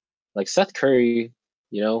there. Like Seth Curry,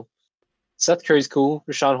 you know, Seth Curry's cool.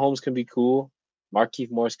 Rashawn Holmes can be cool. Markieff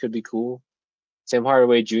Morris could be cool. Sam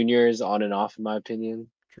Hardaway Jr. is on and off in my opinion.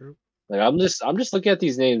 True. Like I'm just looking at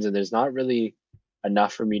these names and there's not really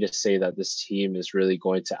enough for me to say that this team is really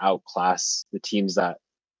going to outclass the teams that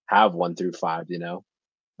have 1 through 5, you know?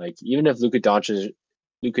 Like even if Luka Doncic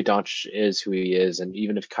is who he is, and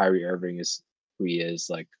even if Kyrie Irving is who he is,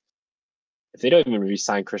 like if they don't even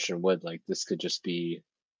re-sign Christian Wood, like this could just be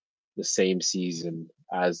the same season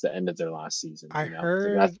as the end of their last season. I You know, like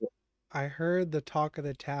that's heard I heard the talk of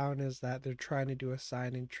the town is that they're trying to do a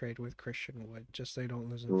sign and trade with Christian Wood, just so they don't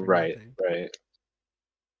lose him for right, nothing. right.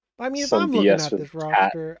 I mean, if Some I'm looking BS at with this Cat.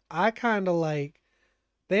 roster, I kind of like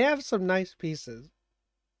they have some nice pieces.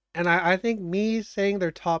 And I think me saying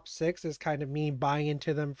they're top six is kind of me buying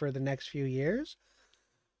into them for the next few years.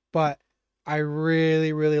 But I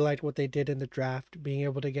really, really liked what they did in the draft, being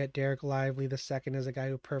able to get Derek Lively the second as a guy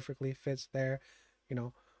who perfectly fits there. You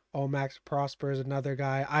know, Omax Prosper is another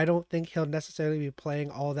guy. I don't think he'll necessarily be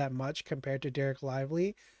playing all that much compared to Derek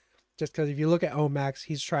Lively, just because if you look at Omax,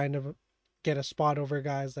 he's trying to get a spot over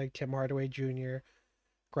guys like Tim Hardaway Jr.,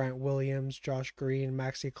 Grant Williams, Josh Green,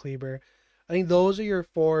 Maxi Kleber. I think those are your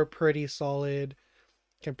four pretty solid,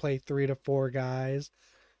 can play 3 to 4 guys.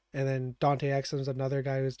 And then Dante Exum's another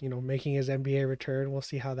guy who's, making his NBA return. We'll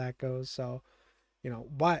see how that goes. So,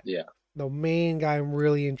 but Yeah, the main guy I'm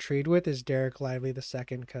really intrigued with is Derek Lively the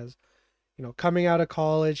second because, coming out of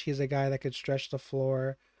college, he's a guy that could stretch the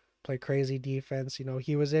floor, play crazy defense.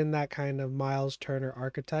 He was in that kind of Miles Turner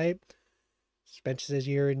archetype. Spent his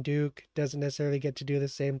year in Duke, doesn't necessarily get to do the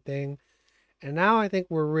same thing. And now I think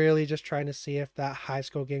we're really just trying to see if that high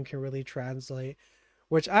school game can really translate,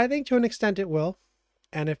 which I think to an extent it will.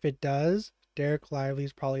 And if it does, Derek Lively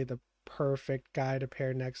is probably the perfect guy to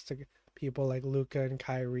pair next to people like Luka and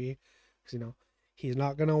Kyrie. Because, he's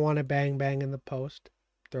not going to want to bang bang in the post.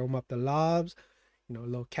 Throw him up the lobs,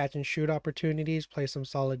 little catch and shoot opportunities, play some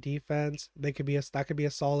solid defense. That could be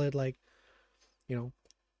a solid like, you know,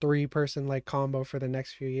 3-person like combo for the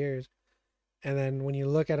next few years. And then when you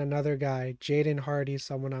look at another guy, Jaden Hardy,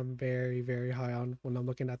 someone I'm very, very high on when I'm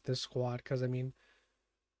looking at this squad. Because, I mean,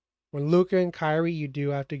 when Luka and Kyrie, you do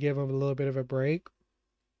have to give them a little bit of a break.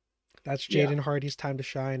 That's yeah, Jaden Hardy's time to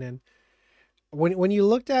shine. And when you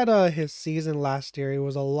looked at his season last year, it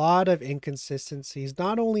was a lot of inconsistencies,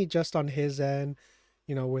 not only just on his end,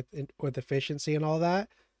 with efficiency and all that,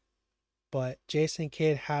 but Jason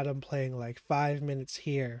Kidd had him playing like 5 minutes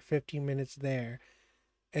here, 15 minutes there.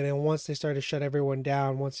 And then once they started to shut everyone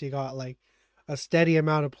down, once he got like a steady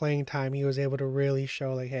amount of playing time, he was able to really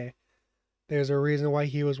show like, hey, there's a reason why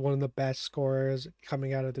he was one of the best scorers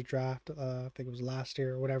coming out of the draft. I think it was last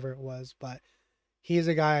year or whatever it was. But he's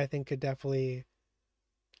a guy I think could definitely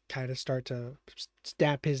kind of start to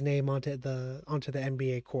stamp his name onto the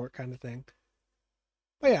NBA court kind of thing.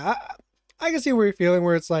 But yeah, I can see where you're feeling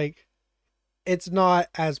where it's like it's not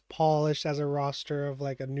as polished as a roster of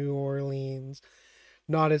like a New Orleans,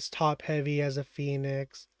 not as top heavy as a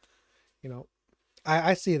Phoenix. You know,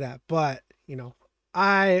 I see that, but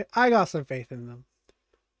I got some faith in them.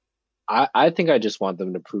 I think I just want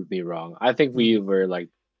them to prove me wrong. I think we Mm. were like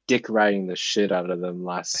dick riding the shit out of them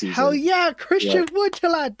last Hell season. yeah, Yeah, Christian Wood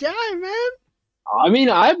till I die, man. I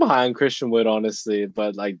mean I'm behind Christian Wood honestly,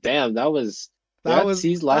 but like damn, That was last that was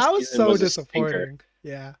season so was a stinker. disappointing.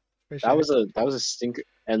 Yeah, for sure. That was a stinker,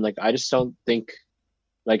 and like I just don't think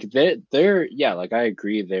like they're yeah, like I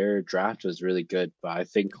agree their draft was really good, but I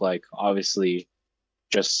think like obviously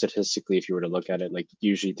just statistically if you were to look at it, like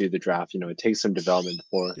usually through the draft, you know, it takes some development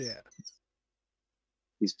before Yeah,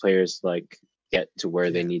 these players like get to where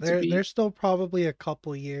they yeah. need to They're be. still probably a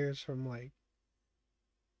couple years from like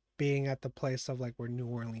being at the place of like where New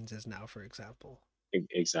Orleans is now, for example.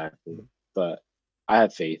 Exactly. Mm. But I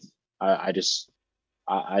have faith. I just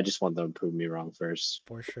I just want them to prove me wrong first.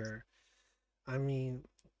 for sure. I mean,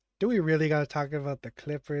 do we really got to talk about the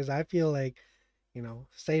Clippers? I feel like,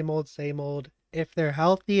 same old, same old. If they're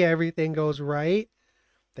healthy, everything goes right,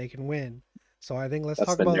 they can win. So I think let's That's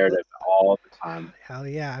talk the about the narrative all the time. hell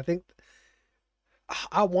yeah. I think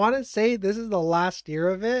I want to say this is the last year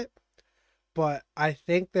of it, but I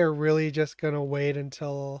think they're really just going to wait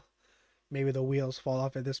until maybe the wheels fall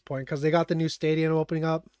off at this point because they got the new stadium opening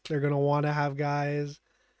up. They're going to want to have guys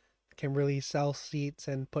can really sell seats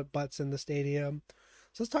and put butts in the stadium.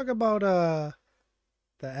 So let's talk about the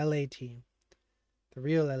LA team, the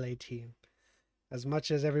real LA team. As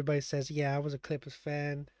much as everybody says, yeah, I was a Clippers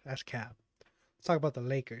fan, that's cap. Let's talk about the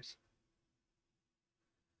Lakers.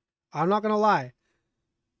 I'm not gonna lie.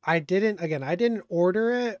 I didn't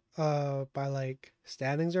order it by like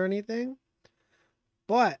standings or anything,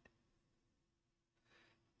 but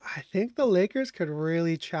I think the Lakers could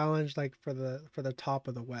really challenge like for the top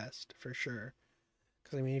of the West for sure.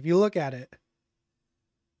 Cuz I mean, if you look at it,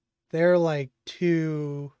 they're like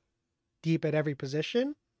too deep at every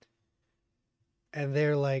position and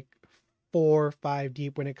they're like 4 or 5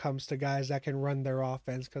 deep when it comes to guys that can run their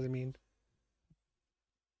offense cuz I mean,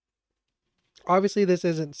 obviously this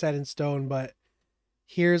isn't set in stone, but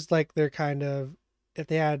here's like their kind of if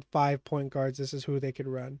they had 5 point guards, this is who they could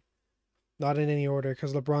run. Not in any order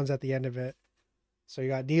because LeBron's at the end of it. So you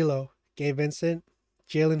got D'Lo, Gabe Vincent,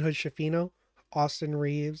 Jalen Hood Shafino, Austin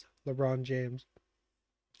Reeves, LeBron James.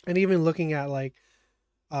 And even looking at like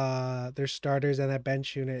their starters and that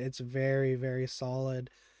bench unit, it's very, very solid.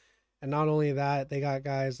 And not only that, they got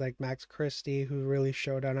guys like Max Christie who really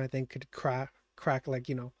showed out. I think could crack like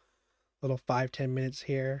little 5-10 minutes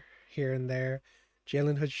here and there.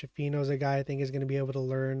 Jalen Hood Shafino is a guy I think is going to be able to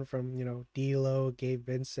learn from D'Lo, Gabe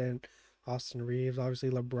Vincent, Austin Reeves, obviously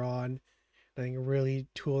LeBron. I think really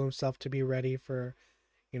tool himself to be ready for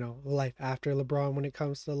life after LeBron when it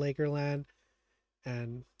comes to Lakerland.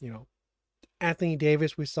 And Anthony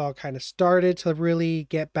Davis we saw kind of started to really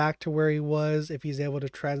get back to where he was. If he's able to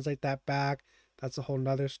translate that back, that's a whole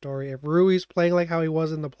nother story. If Rui's playing like how he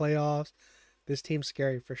was in the playoffs, this team's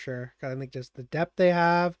scary for sure. I think just the depth they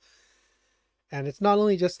have, and it's not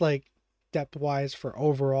only just like depth wise for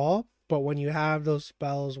overall, but when you have those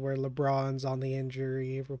spells where LeBron's on the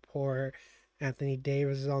injury report, Anthony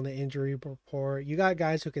Davis is on the injury report, you got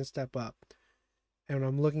guys who can step up. And when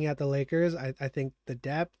I'm looking at the Lakers, I think the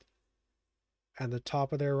depth and the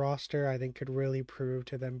top of their roster, I think could really prove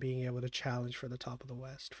to them being able to challenge for the top of the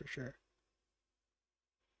West for sure.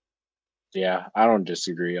 Yeah, I don't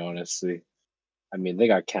disagree, honestly. I mean, they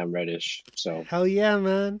got Cam Reddish, so Hell yeah,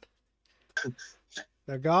 man.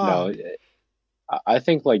 They're no, God. I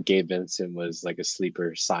think like Gabe Vincent was like a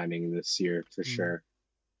sleeper signing this year for Mm, sure.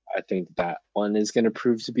 I think that one is going to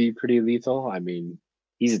prove to be pretty lethal. I mean,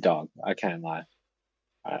 he's a dog. I can't lie.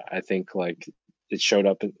 I think like it showed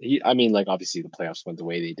up. I mean, like obviously the playoffs went the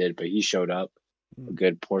way they did, but he showed up a mm,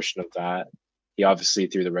 good portion of that. He obviously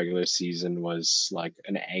through the regular season was like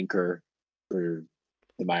an anchor for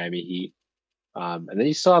the Miami Heat. And then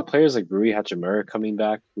you still have players like Rui Hachimura coming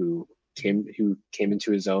back who came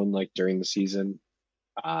into his own like during the season.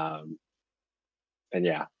 Um, and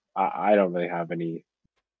yeah, I don't really have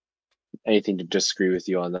anything to disagree with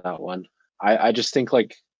you on that one. I just think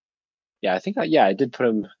like yeah, I think yeah, I did put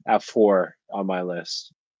him at 4 on my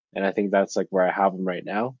list, and I think that's like where I have him right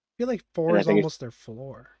now. I feel like four And I is think it's almost their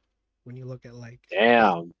floor when you look at like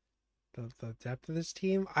damn. the depth of this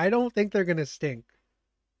team. I don't think they're gonna stink.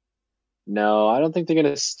 No, I don't think they're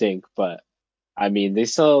gonna stink, but I mean they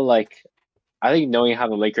still like I think knowing how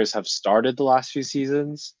the Lakers have started the last few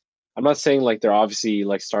seasons, I'm not saying like they're obviously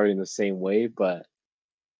like starting the same way, but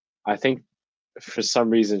I think for some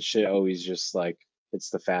reason shit always just like hits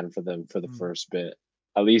the fan for them for the Mm. first bit.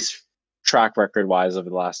 At least track record wise over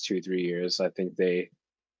the last 2 3 years, I think they're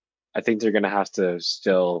gonna have to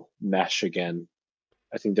still mesh again.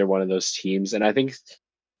 I think they're one of those teams, and I think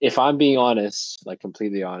if I'm being honest, like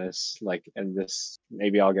completely honest, like and this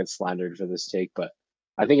maybe I'll get slandered for this take, but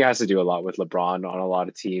I think it has to do a lot with LeBron on a lot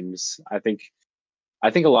of teams. I think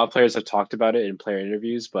a lot of players have talked about it in player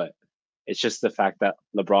interviews, but it's just the fact that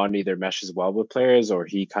LeBron either meshes well with players or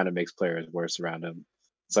he kind of makes players worse around him.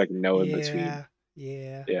 It's like no in between. Yeah,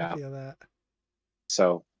 yeah, I Yeah. feel that.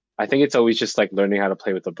 So I think it's always just like learning how to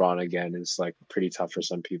play with LeBron again is like pretty tough for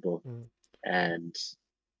some people. Mm, And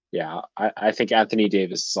yeah, I think Anthony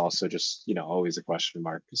Davis is also just, always a question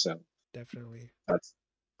mark. So definitely. that's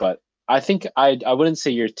but I think I wouldn't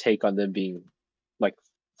say your take on them being like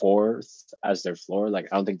fourth as their floor. Like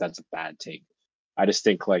I don't think that's a bad take. I just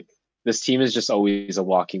think like this team is just always a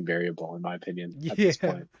walking variable in my opinion at this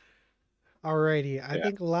Yeah. point. Alrighty, I Yeah.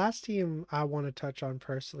 think last team I want to touch on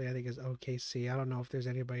personally, I think is OKC. I don't know if there's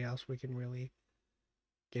anybody else we can really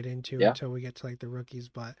get into Yeah. until we get to like the rookies,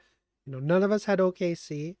 but none of us had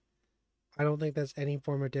OKC. I don't think that's any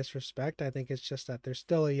form of disrespect. I think it's just that they're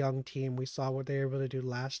still a young team. We saw what they were able to do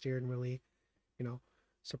last year and really, you know,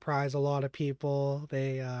 surprise a lot of people.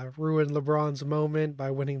 They ruined LeBron's moment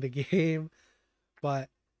by winning the game, but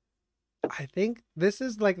I think this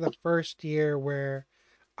is like the first year where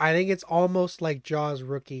I think it's almost like Jaw's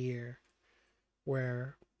rookie year,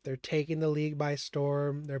 where they're taking the league by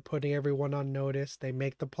storm. They're putting everyone on notice. They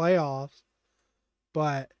make the playoffs,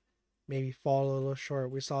 but maybe fall a little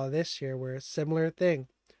short. We saw this year where it's a similar thing.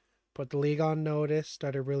 Put the league on notice,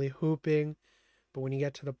 started really hooping, but when you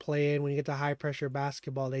get to the play in, when you get to high pressure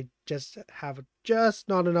basketball, they just have just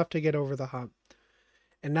not enough to get over the hump.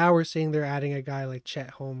 And now we're seeing they're adding a guy like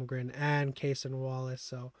Chet Holmgren and Kaysen Wallace.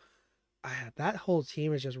 So that whole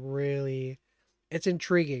team is just really, it's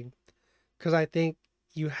intriguing because I think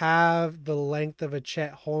you have the length of a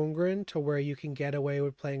Chet Holmgren to where you can get away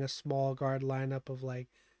with playing a small guard lineup of like,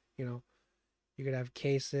 you know, you could have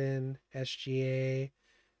Kaysen, SGA,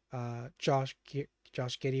 Josh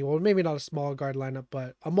Giddey. Well, maybe not a small guard lineup,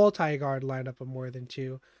 but a multi guard lineup of more than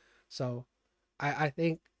two. So I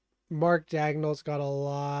think Mark Dagnall's got a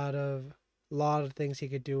lot of things he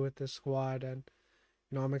could do with this squad, and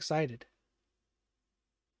I'm excited.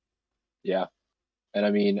 Yeah. And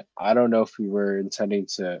I mean, I don't know if we were intending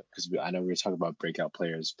to, because I know we were talking about breakout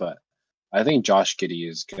players, but I think Josh Giddey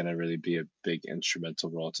is going to really be a big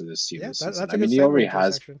instrumental role to this team Yeah, this season. that's I a good mean, he segue already into a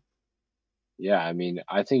has, section. yeah, I mean,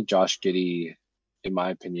 I think Josh Giddey, in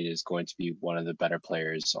my opinion, is going to be one of the better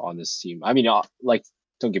players on this team. I mean, like,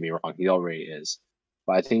 don't get me wrong, he already is,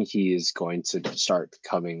 but I think he is going to start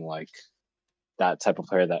becoming like that type of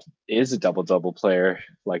player that is a double double player,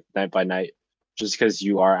 like night by night, just because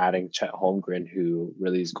you are adding Chet Holmgren, who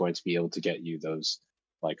really is going to be able to get you those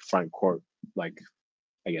like front court, like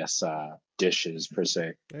I guess dishes per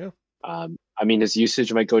se. Yeah, I mean, his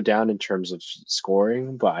usage might go down in terms of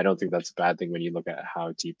scoring, but I don't think that's a bad thing when you look at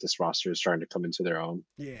how deep this roster is starting to come into their own.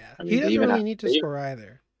 yeah. I He mean, they doesn't even really have need to they score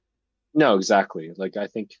either. no exactly. Like I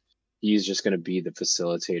think he's just going to be the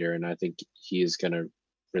facilitator, and I think he is going to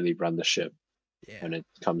really run the ship Yeah, when it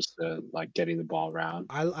comes to like getting the ball around.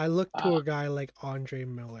 I look Uh, to a guy like Andre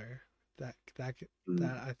Miller mm,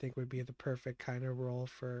 that I think would be the perfect kind of role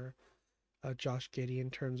for Josh Giddey in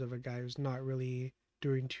terms of a guy who's not really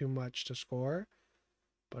doing too much to score,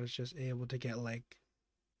 but is just able to get like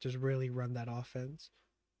just really run that offense.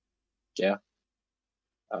 yeah.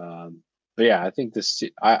 But yeah, I think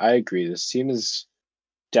I agree. This team is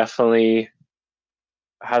definitely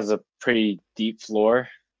has a pretty deep floor.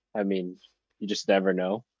 I mean, you just never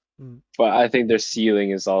know. Mm. But I think their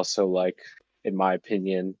ceiling is also like, in my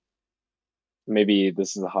opinion, maybe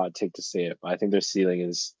this is a hot take to say it, but I think their ceiling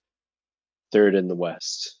is third in the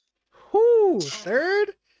West. Whoo,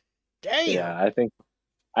 third? Yeah, Damn. I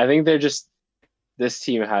think they're just this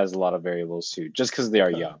team has a lot of variables too, just because they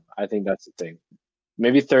are Okay. young. I think that's the thing.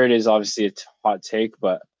 Maybe third is obviously a hot take,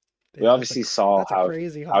 but we Yeah, obviously saw that's a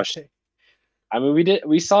crazy how hot take. I mean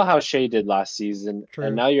we saw how Shea did last season,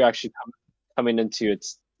 and True. now you're actually coming into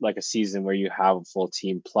it's like a season where you have a full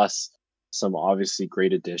team plus some obviously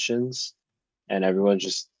great additions, and everyone's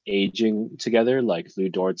just aging together. Like Lou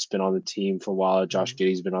Dort's been on the team for a while, Josh Mm.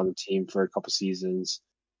 Giddey's been on the team for a couple seasons.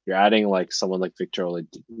 You're adding like someone like Victor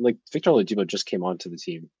Oladipo just came onto the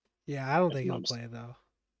team, Yeah, I don't if think I'm he'll not mistaken. play though.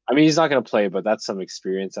 I mean, he's not going to play, but that's some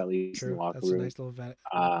experience at least in the True. locker That's a room. nice little vet.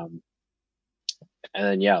 Um, and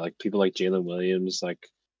then yeah, like people like Jalen Williams, like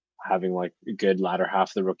having like a good latter half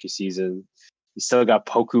of the rookie season. You still got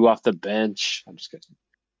Poku off the bench. I'm just kidding.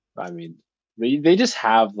 I mean, they just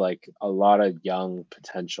have like a lot of young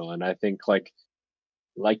potential, and I think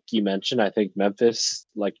like you mentioned, I think Memphis,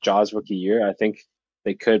 like Jaws rookie year, I think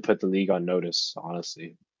they could put the league on notice.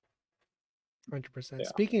 Honestly, 100%. yeah,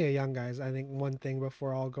 Speaking of young guys, I think one thing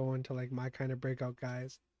before I'll go into like my kind of breakout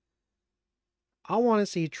guys, I want to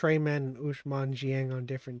see Trey Man and Usman Jiang on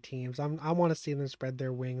different teams. I want to see them spread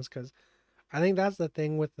their wings because I think that's the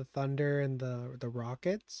thing with the Thunder and the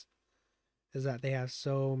Rockets is that they have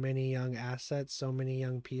so many young assets, so many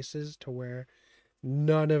young pieces to where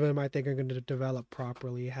none of them I think are going to develop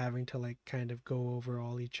properly, having to like kind of go over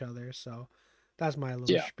all each other. So that's my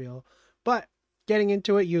little yeah. spiel. But getting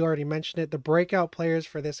into it, you already mentioned it. The breakout players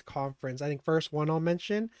for this conference. I think first one I'll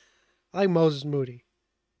mention, I like Moses Moody.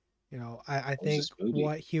 I think Moses Moody,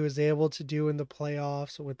 what he was able to do in the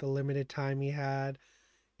playoffs with the limited time he had,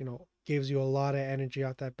 gives you a lot of energy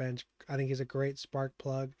off that bench. I think he's a great spark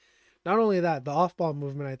plug. not only that, the off ball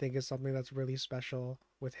movement I think is something that's really special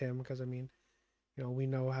with him because I mean, we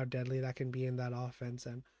know how deadly that can be in that offense,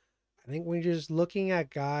 and I think when you're just looking at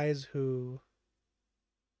guys who,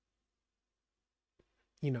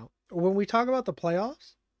 when we talk about the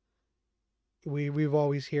playoffs, we've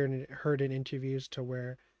always heard in interviews to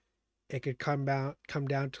where it could come down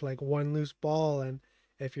to like one loose ball, and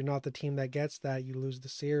if you're not the team that gets that, you lose the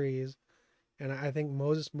series. And I think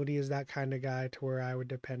Moses Moody is that kind of guy to where I would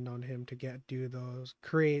depend on him to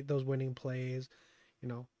create those winning plays, you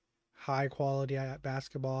know, high quality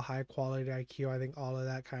basketball, high quality IQ. I think all of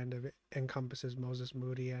that kind of encompasses Moses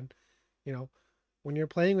Moody. And, you know, when you're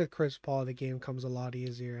playing with Chris Paul, the game comes a lot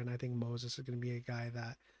easier. And I think Moses is going to be a guy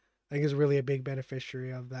that I think is really a big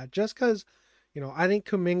beneficiary of that. Just because, I think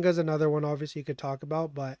Kuminga's another one, obviously, you could talk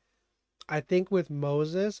about. But I think with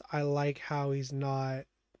Moses, I like how he's not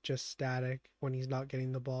just static when he's not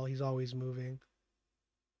getting the ball. He's always moving.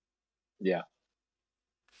 Yeah.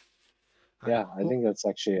 All right. Yeah, I think that's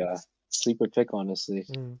actually a sleeper pick, honestly.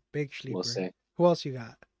 Big We'll sleeper. say. Who else you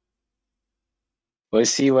got? But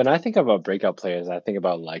see, when I think about breakout players, I think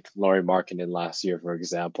about like Laurie Markkinen last year, for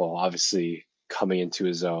example, obviously coming into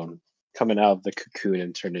his own, coming out of the cocoon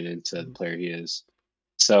and turning into the Mm, player he is.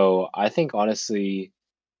 So I think honestly,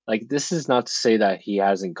 like this is not to say that he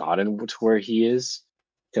hasn't gotten to where he is,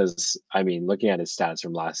 because I mean, looking at his stats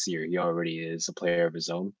from last year, he already is a player of his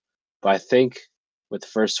own. But I think with the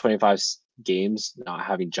first 25 games not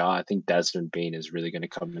having Ja, I think Desmond Bain is really going to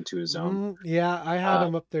come into his own. yeah, I had Uh,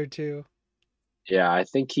 him up there too. yeah, I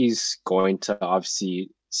think he's going to obviously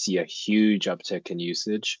see a huge uptick in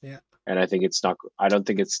usage. Yeah. And I don't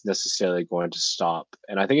think it's necessarily going to stop.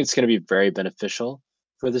 And I think it's going to be very beneficial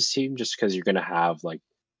for this team just because you're going to have like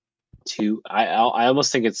I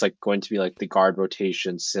almost think it's like going to be like the guard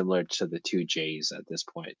rotation similar to the two Jays at this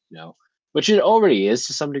point, which it already is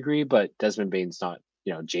to some degree, but Desmond Bain's not,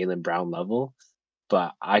 Jalen Brown level.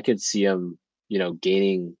 But I could see him,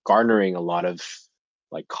 garnering a lot of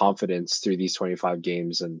like confidence through these 25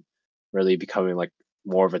 games and really becoming like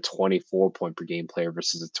more of a 24 point per game player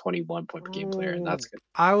versus a 21 point per game player. And that's good.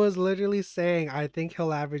 I was literally saying I think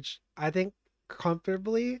he'll average. I think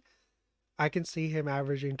comfortably, I can see him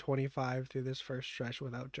averaging 25 through this first stretch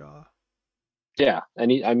without Jaw. Yeah.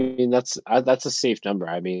 And I mean, that's a safe number.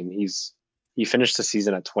 I mean, he finished the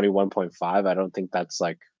season at 21.5. I don't think that's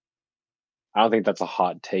a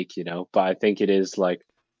hot take, but I think it is like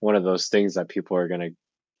one of those things that people are going to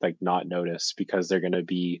like not notice because they're going to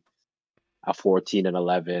be a 14 and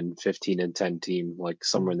 11, 15 and 10 team, like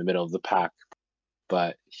somewhere Mm, in the middle of the pack.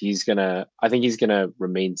 But I think he's going to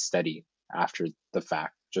remain steady after the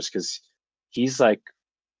fact just because he's like,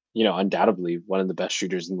 undoubtedly one of the best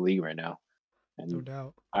shooters in the league right now. no And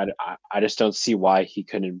doubt. I just don't see why he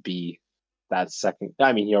couldn't be that second.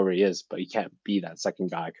 I mean, he already is, but he can't be that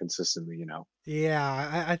second guy consistently.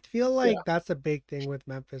 Yeah, I feel Yeah. like that's a big thing with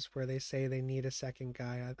Memphis where they say they need a second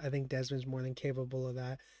guy. I think Desmond's more than capable of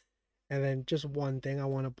that. And then just one thing I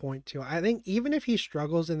want to point to. I think even if he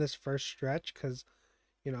struggles in this first stretch, because,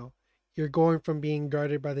 you know, you're going from being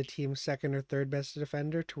guarded by the team's second or third best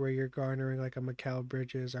defender to where you're garnering like a Mikal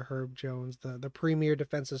Bridges or Herb Jones, the premier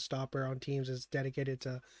defensive stopper on teams is dedicated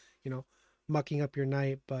to, you know, mucking up your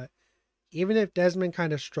night. But even if Desmond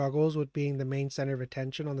kind of struggles with being the main center of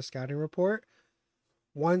attention on the scouting report,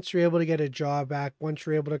 once you're able to get a job back, once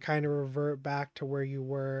you're able to kind of revert back to where you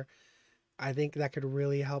were, I think that could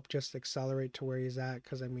really help just accelerate to where he's at.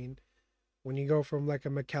 Because I mean, when you go from like a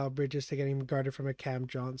Mikal Bridges to getting guarded from a Cam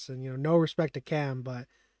Johnson, no respect to Cam, but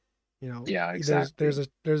Yeah, there's exactly.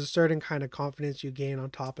 a certain kind of confidence you gain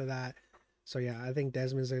on top of that. So yeah, I think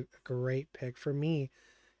Desmond's a great pick for me.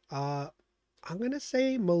 Uh, I'm gonna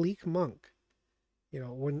say Malik Monk.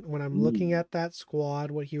 When I'm looking Mm. at that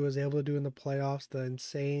squad, what he was able to do in the playoffs, the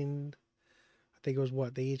insane. I think it was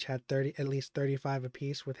what they each had at least 35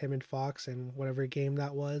 apiece with him and Fox and whatever game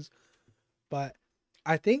that was. But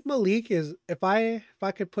I think Malik is if I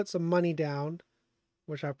could put some money down,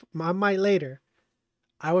 which I might later,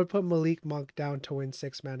 I would put Malik Monk down to win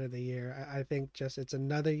six man of the year. I think just it's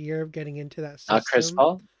another year of getting into that Not Chris system.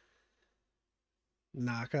 Paul?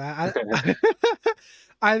 Nah, 'cause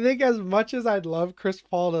I think as much as I'd love Chris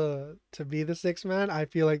Paul to be the six man, I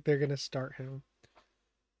feel like they're gonna start him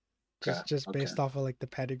Okay. just Okay. based off of like the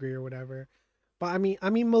pedigree or whatever. But I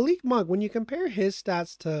mean Malik Monk, when you compare his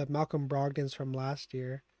stats to Malcolm Brogdon's from last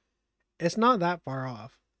year, it's not that far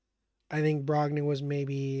off. I think Brogdon was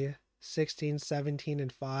maybe 16, 17,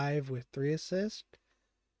 and 5 with 3 assists.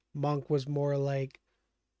 Monk was more like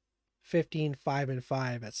 15, 5, and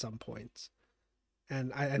 5 at some points.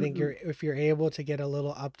 And I think Hmm. if you're able to get a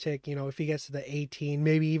little uptick, if he gets to the 18,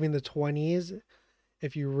 maybe even the 20s,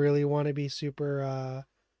 if you really want to be super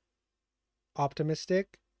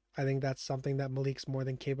optimistic, I think that's something that Malik's more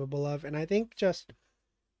than capable of. And I think just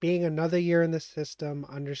being another year in the system,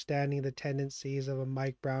 understanding the tendencies of a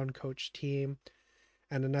Mike Brown coach team,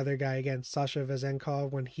 and another guy again, Sasha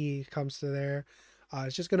Vezenkov, when he comes to there,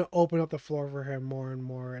 it's just going to open up the floor for him more and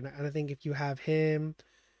more. And I think if you have him,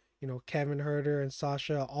 Kevin Herter and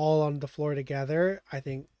Sasha all on the floor together, I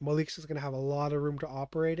think Malik's is going to have a lot of room to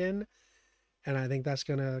operate in, and I think that's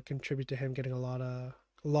going to contribute to him getting a lot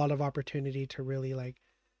of opportunity to really like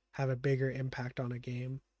have a bigger impact on a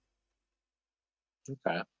game.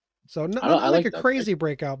 Okay. So not, I don't. not I like like a that pick. crazy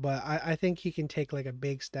breakout, but I think he can take like a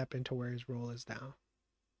big step into where his role is now.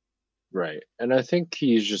 Right. And I think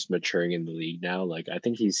he's just maturing in the league now. Like I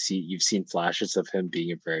think you've seen flashes of him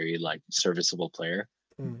being a very like serviceable player.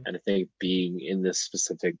 Mm. And I think being in this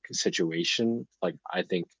specific situation, like I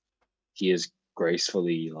think he is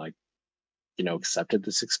gracefully like, accepted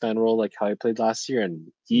this expand role like how he played last year,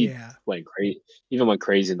 and he Yeah. went crazy, even went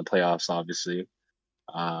crazy in the playoffs, obviously.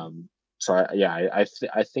 Um, so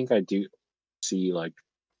I think I do see like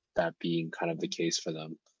that being kind of the case for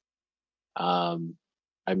them. Um,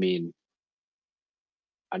 I mean,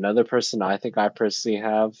 another person I think I personally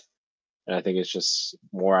have, and I think it's just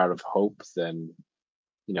more out of hope than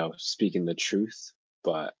speaking the truth.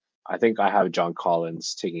 But I think I have John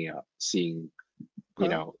Collins seeing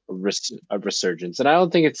Okay. a resurgence, and I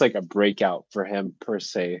don't think it's like a breakout for him per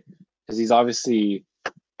se, because he's obviously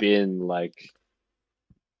been like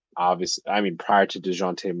obviously. I mean, prior to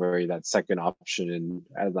Dejounte Murray, that second option in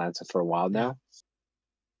Atlanta for a while Yeah. now.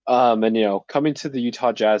 And coming to the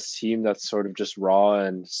Utah Jazz team that's sort of just raw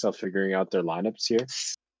and still figuring out their lineups here.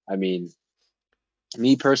 I mean,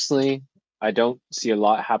 me personally, I don't see a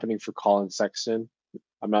lot happening for Colin Sexton.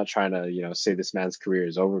 I'm not trying to, say this man's career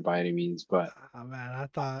is over by any means, but Oh man,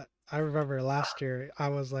 I remember last year I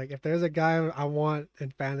was like, if there's a guy I want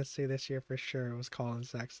in fantasy this year for sure, it was Colin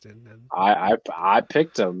Sexton, and I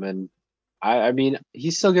picked him, and I mean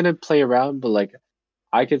he's still gonna play around, but like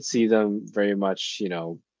I could see them very much,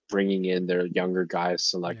 bringing in their younger guys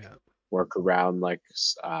to like yeah, work around like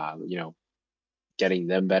getting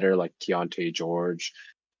them better, like Keontae George.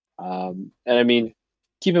 And I mean,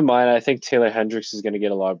 keep in mind, I think Taylor Hendricks is gonna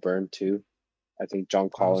get a lot of burn too. I think John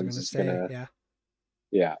I was Collins gonna is say, gonna, yeah,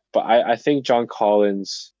 yeah, but I think John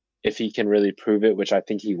Collins, if he can really prove it, which I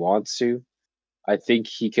think he wants to, I think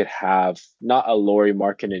he could have not a Laurie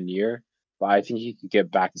Markkinen year, but I think he could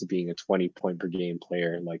get back to being a 20-point per game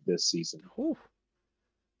player like this season. whew,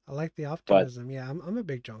 I like the But optimism. Yeah, I'm a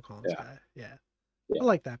big John Collins yeah, guy. Yeah, I yeah,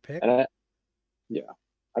 like that pick and yeah,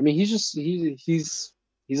 I mean he's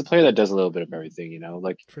a player that does a little bit of everything.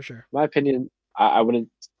 Like for sure. in my opinion, I wouldn't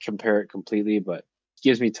compare it completely, but he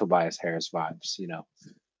gives me Tobias Harris vibes.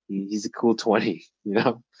 He's a cool 20.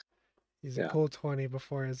 He's a Yeah, cool 20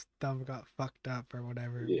 before his thumb got fucked up or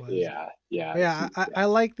whatever it was. yeah, yeah. But yeah, He, I yeah,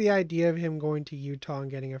 like the idea of him going to Utah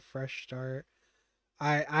and getting a fresh start.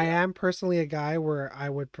 I yeah, am personally a guy where I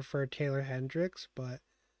would prefer Taylor Hendricks, but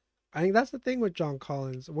I think that's the thing with John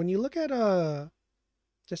Collins. When you look at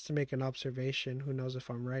just to make an observation, who knows if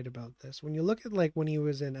I'm right about this. When you look at like when he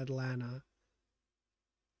was in Atlanta,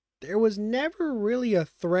 there was never really a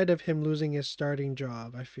threat of him losing his starting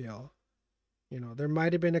job, I feel. There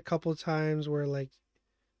might have been a couple times where like,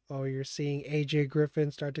 oh, you're seeing AJ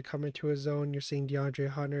Griffin start to come into his own, you're seeing DeAndre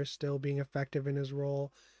Hunter still being effective in his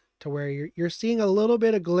role to where you're seeing a little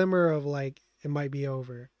bit of glimmer of like it might be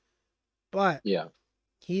over. But yeah,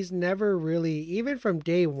 he's never really, even from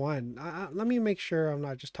day one. Let me make sure I'm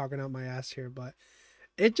not just talking out my ass here, but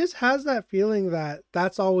it just has that feeling that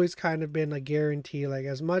that's always kind of been a guarantee. Like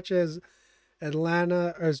as much as as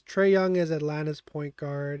Trae Young is Atlanta's point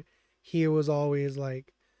guard, he was always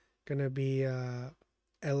like gonna be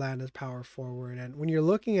Atlanta's power forward. And when you're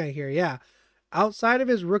looking at here, yeah, outside of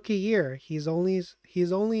his rookie year, he's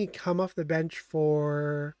only come off the bench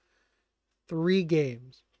for 3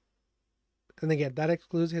 games. And again, that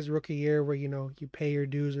excludes his rookie year where you pay your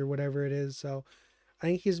dues or whatever it is. So I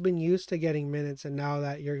think he's been used to getting minutes, and now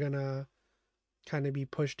that you're gonna kind of be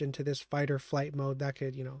pushed into this fight or flight mode, that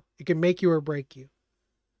could it can make you or break you.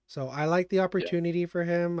 So I like the yeah, opportunity for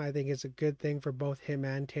him. I think it's a good thing for both him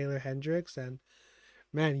and Taylor Hendricks. And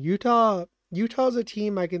man, Utah's a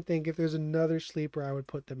team I can think if there's another sleeper, I would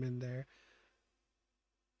put them in there.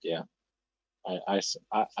 yeah. I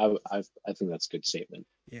think that's a good statement.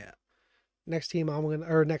 Yeah. Next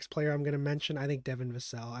player I'm gonna mention, I think Devin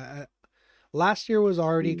Vassell. Last year was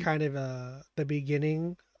already Mm, kind of the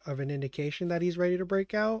beginning of an indication that he's ready to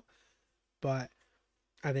break out, but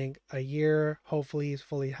I think a year, hopefully, he's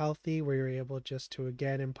fully healthy, where you're able just to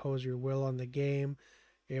again impose your will on the game.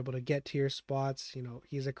 You're able to get to your spots. You know,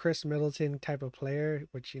 he's a Chris Middleton type of player,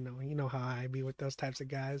 which you know how I be with those types of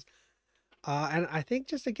guys. And I think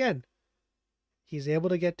just again, he's able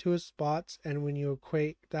to get to his spots, and when you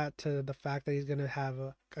equate that to the fact that he's gonna have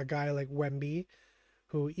a guy like Wemby,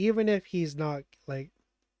 who even if he's not like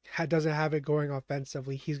doesn't have it going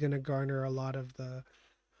offensively, he's gonna garner a lot of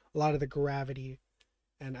the gravity.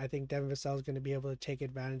 And I think Devin Vassell is going to be able to take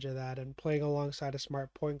advantage of that. And playing alongside a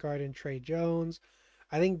smart point guard in Trey Jones,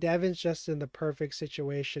 I think Devin's just in the perfect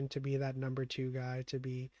situation to be that number two guy, to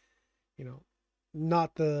be, you know,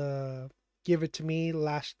 not the give it to me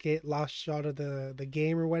last shot of the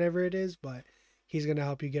game or whatever it is, but he's going to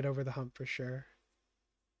help you get over the hump for sure.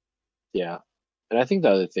 Yeah. And I think the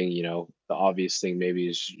other thing, the obvious thing maybe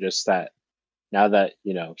is just that now that,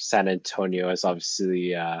 San Antonio has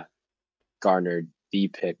obviously garnered the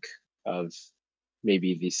pick of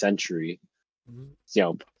maybe the century, Mhm. you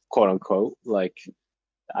know, quote unquote, like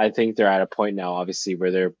I think they're at a point now, obviously,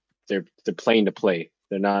 where they're playing to play.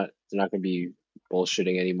 They're not going to be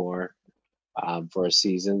bullshitting anymore for a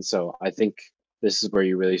season. So I think this is where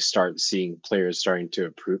you really start seeing players starting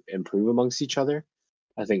to improve amongst each other.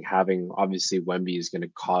 I think having obviously Wemby is going to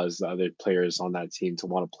cause the other players on that team to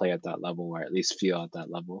want to play at that level or at least feel at that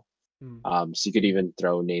level. Mm. So you could even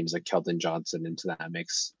throw names like Kelton Johnson into that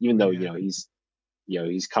mix, even Oh though yeah.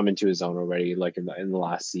 he's come into his own already. Like in the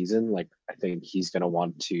last season, like I think he's gonna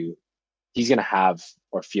have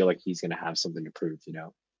or feel like he's gonna have something to prove.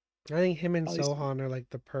 I think him and At least Sohan are like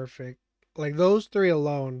the perfect, like those three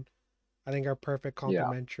alone, I think are perfect yeah,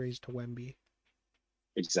 complementaries to Wemby.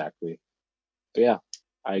 exactly. But yeah,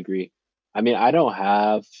 I agree. I mean, I don't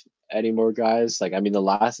have any more guys. Like, I mean,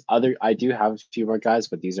 I do have a few more guys,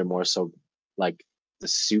 but these are more so like the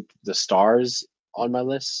stars on my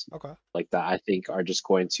list, Okay. like that I think are just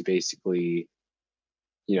going to basically,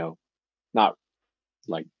 you know, not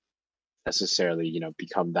like necessarily,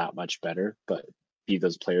 become that much better, but be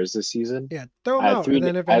those players this season. Yeah, throw them I had out, and three.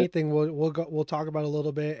 then if anything, we'll talk about a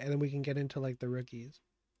little bit, and then we can get into like the rookies.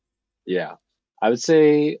 Yeah, I would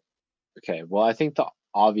say okay. Well, I think the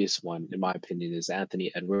obvious one, in my opinion, is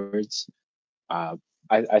Anthony Edwards. Uh,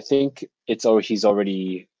 I think he's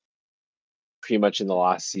already pretty much in the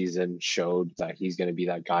last season showed that he's going to be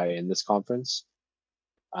that guy in this conference.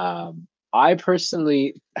 I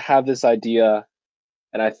personally have this idea,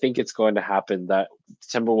 and I think it's going to happen that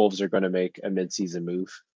Timberwolves are going to make a midseason move.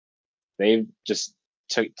 They've just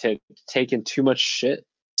taken too much shit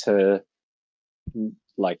to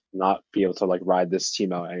like not be able to like ride this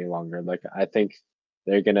team out any longer. Like I think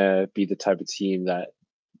they're gonna be the type of team that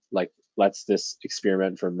like lets this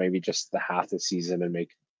experiment for maybe just the half the season and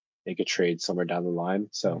make a trade somewhere down the line.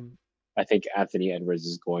 So Mm. I think Anthony Edwards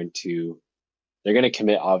is going to they're gonna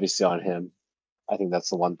commit obviously on him. I think that's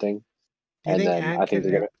the one thing. Do you And think then I Ant think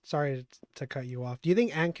can? they're gonna Sorry to cut you off. Do you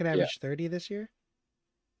think Ant can yeah, average 30 this year?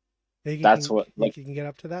 Think he that's can? what He like can get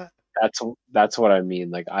up to that? that's that's what I mean.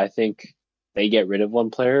 Like I think they get rid of one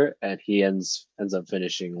player and he ends up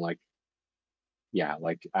finishing like yeah,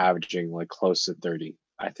 like averaging like close to 30.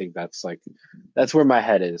 I think that's where my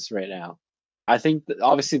head is right now. I think that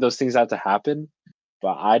obviously those things have to happen,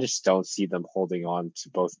 but I just don't see them holding on to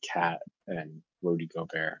both Cat and Rudy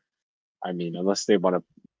Gobert. I mean, unless they want to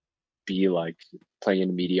be like playing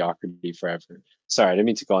in mediocrity forever. Sorry, I didn't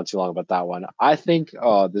mean to go on too long about that one. I think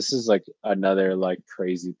this is like another like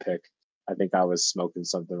crazy pick. I think I was smoking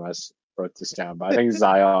something when I wrote this down, but I think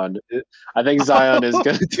Zion is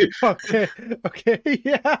gonna do Okay. Okay.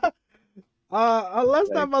 Yeah. Unless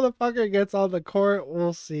that like motherfucker gets on the court,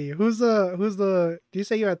 we'll see. Who's the? Do you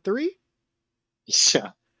say you had three?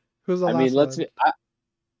 yeah. Who's the I mean, last one?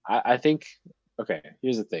 I think okay,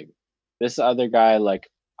 here's the thing. This other guy, like,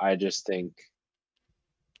 I just think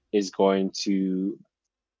is going to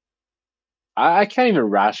I can't even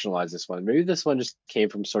rationalize this one. Maybe this one just came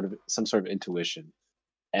from some sort of intuition.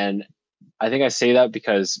 And I think I say that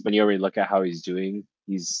because when you already look at how he's doing,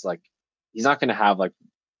 he's not gonna have like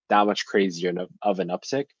that much crazier of an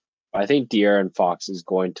uptick. But I think De'Aaron Fox is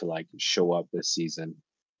going to like show up this season.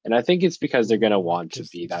 And I think it's because they're gonna want to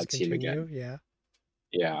be Just that team continue. again. Yeah.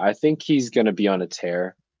 Yeah, I think he's going to be on a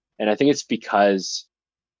tear. And I think it's because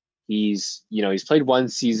he's played one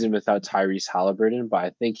season without Tyrese Halliburton, but I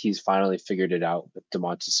think he's finally figured it out with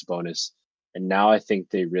Domantas Sabonis. And now I think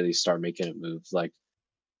they really start making it move. Like,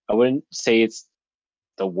 I wouldn't say it's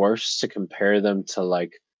the worst to compare them to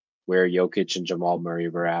like where Jokic and Jamal Murray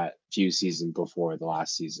were at few seasons before the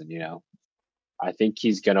last season. I think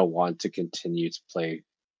he's going to want to continue to play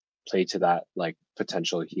play to that like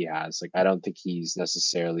potential he has. Like I don't think he's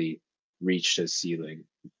necessarily reached his ceiling,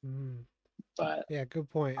 Mm, but yeah, good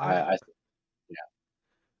point. I yeah,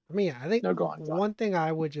 I mean, I think no, go on, go on. one thing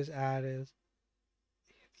I would just add is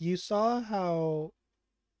you saw how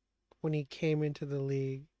when he came into the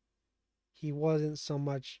league, he wasn't so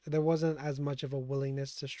much, there wasn't as much of a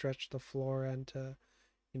willingness to stretch the floor and to,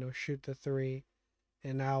 shoot the three.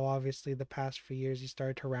 And now, obviously, the past few years, he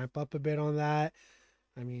started to ramp up a bit on that.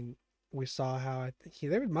 I mean, we saw how I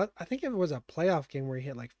think it was a playoff game where he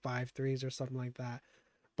hit like 5 threes or something like that.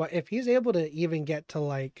 But if he's able to even get to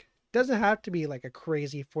like, doesn't have to be like a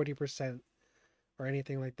crazy 40% or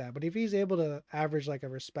anything like that. But if he's able to average like a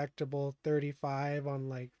respectable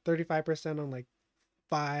 35% on like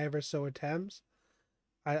five or so attempts,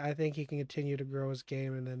 I think he can continue to grow his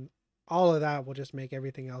game, and then all of that will just make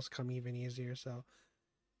everything else come even easier. So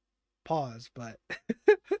pause, but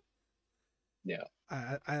Yeah,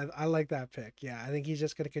 I like that pick. Yeah, I think he's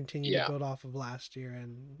just going to continue to yeah, build off of last year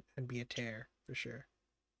and be a tear for sure.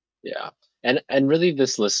 yeah. And really,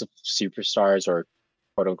 this list of superstars or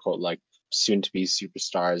quote unquote like soon to be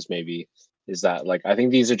superstars maybe is that like I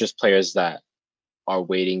think these are just players that are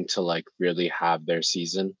waiting to like really have their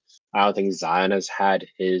season. I don't think Zion has had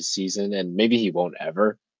his season, and maybe he won't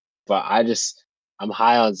ever. But I'm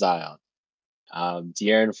high on Zion.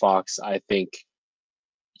 De'Aaron Fox, I think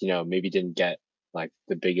maybe didn't get like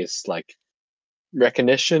the biggest like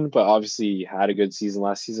recognition, but obviously he had a good season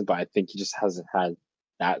last season. But I think he just hasn't had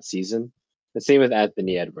that season. The same with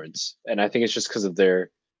Anthony Edwards, and I think it's just because of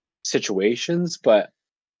their situations. But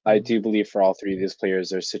I Mm. do believe for all three of these players,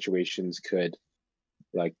 their situations could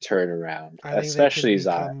like turn around, I think they could especially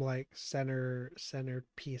Zion. become like center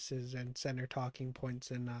pieces and center talking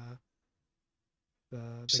points in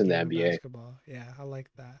the Just in the game of NBA. basketball. Yeah, I like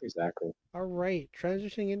that. Exactly. All right,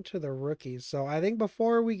 transitioning into the rookies. So I think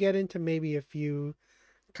before we get into maybe a few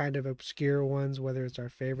kind of obscure ones, whether it's our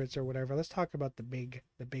favorites or whatever, let's talk about the big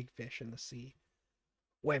fish in the sea,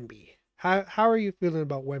 Wemby. How are you feeling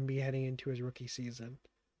about Wemby heading into his rookie season?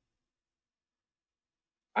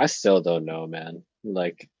 I still don't know, man.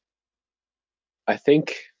 Like, I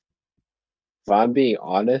think if I'm being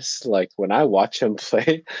honest, like when I watch him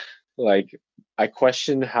play, like I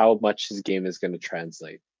question how much his game is going to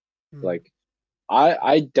translate. Hmm. Like,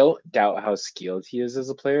 I don't doubt how skilled he is as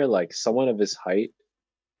a player. Like, someone of his height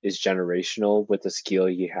is generational with the skill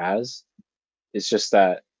he has. It's just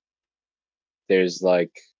that there's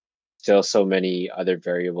like still so many other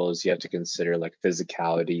variables you have to consider, like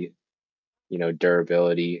physicality,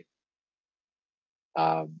 durability,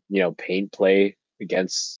 paint play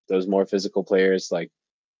against those more physical players. Like,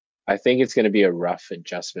 I think it's going to be a rough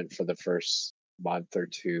adjustment for the first month or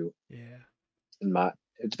two, Yeah. my,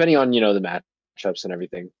 depending on the matchups and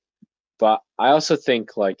everything. But I also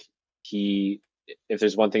think like he, if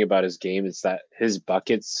there's one thing about his game, it's that his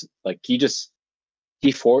buckets, like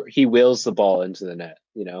he wills the ball into the net.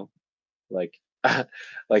 Like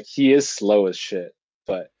like he is slow as shit,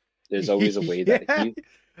 but there's always a way that Yeah. he.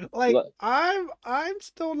 Like I'm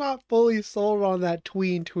still not fully sold on that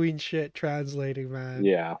tween shit translating, man.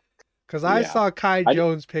 Yeah, Cause I yeah. saw Kai I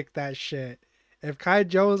Jones pick that shit. If Kai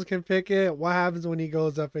Jones can pick it, what happens when he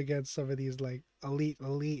goes up against some of these like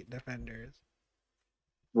elite defenders?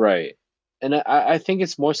 Right. And I think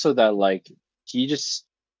it's more so that like he just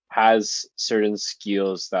has certain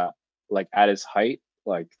skills that like at his height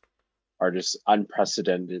like are just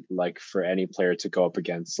unprecedented like for any player to go up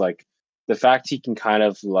against. Like the fact he can kind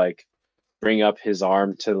of like bring up his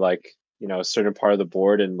arm to like, a certain part of the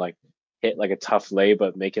board and like hit like a tough lay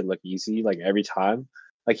but make it look easy like every time.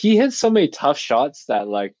 Like he hits so many tough shots that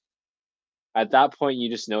like at that point you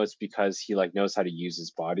just know it's because he like knows how to use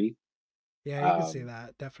his body. Yeah, you can see Um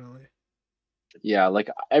that definitely. Yeah, like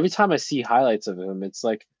every time I see highlights of him, it's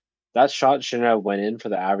like that shot shouldn't have went in for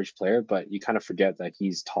the average player, but you kind of forget that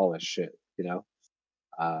he's tall as shit.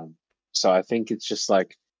 Um, so I think it's just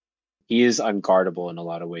like he is unguardable in a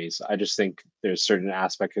lot of ways. I just think there's certain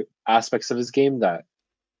aspects of his game that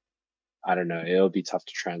I don't know. It'll be tough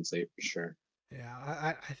to translate for sure.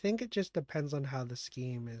 Yeah, I think it just depends on how the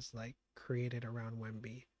scheme is like created around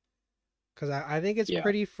Wemby. Because I think it's Yeah,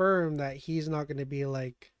 pretty firm that he's not going to be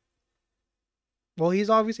like, well, he's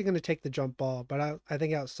obviously going to take the jump ball, but I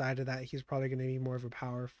think outside of that, he's probably going to be more of a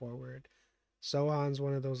power forward. Sohan's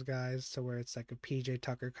one of those guys to where it's like a PJ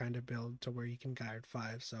Tucker kind of build to where you can guard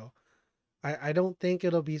five. So I don't think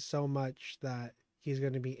it'll be so much that he's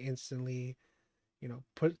going to be instantly,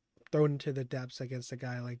 put thrown into the depths against a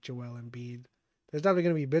guy like Joel Embiid. There's definitely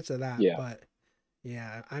going to be bits of that, yeah, but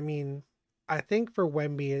yeah, I mean, I think for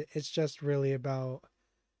Wemby, it's just really about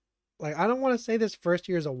like I don't want to say this first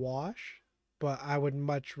year is a wash, but I would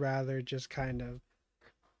much rather just kind of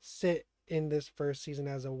sit in this first season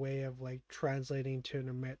as a way of like translating to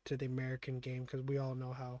the American game, because we all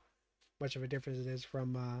know how much of a difference it is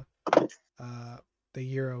from the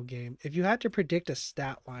Euro game. If you had to predict a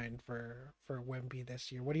stat line for Wemby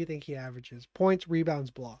this year, what do you think he averages? Points,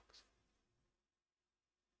 rebounds, blocks.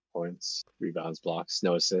 Points, rebounds, blocks,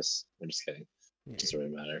 no assists. I'm just kidding. Yeah. Doesn't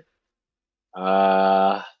really matter.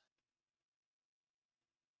 Uh,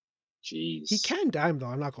 He Jeez. can dime though,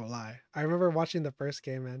 I'm not gonna lie. I remember watching the first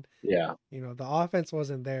game, and Yeah, the offense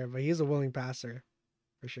wasn't there, but he's a willing passer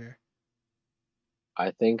for sure. I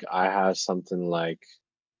think I have something like.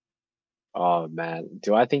 Oh man,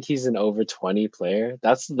 do I think he's an over 20 player?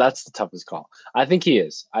 That's the toughest call. I think he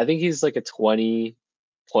is. I think he's like a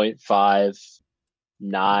 20.5,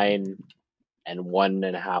 9, and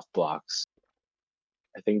 1.5 blocks.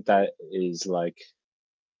 I think that is like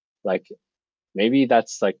maybe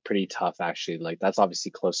that's like pretty tough actually. Like that's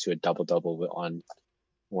obviously close to a double double on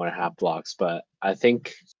 1.5 blocks, but I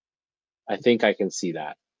think I can see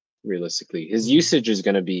that realistically. His Mm. usage is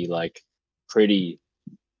gonna be like pretty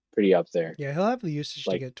pretty up there. Yeah, he'll have the usage to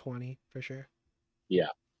Like get 20 for sure. yeah,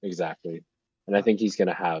 exactly. And I Uh, think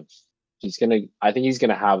I think he's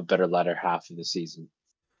gonna have a better latter half of the season.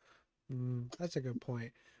 that's a good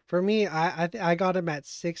point. For me, I got him at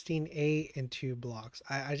 16, 8, and 2 blocks.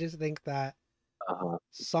 I just think that Uh-huh.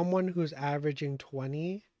 someone who's averaging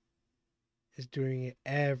 20 is doing it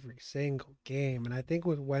every single game. And I think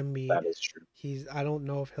with Wemby, That is true. I don't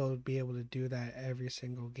know if he'll be able to do that every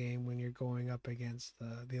single game when you're going up against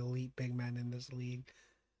the elite big men in this league.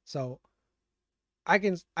 So I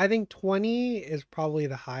think 20 is probably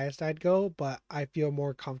the highest I'd go, but I feel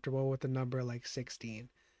more comfortable with a number like 16.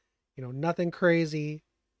 Nothing crazy,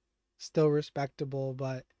 still respectable,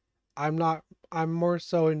 but I'm more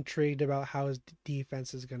so intrigued about how his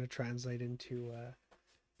defense is going to translate into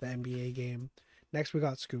the NBA game. Next, we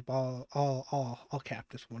got Scoop. I'll cap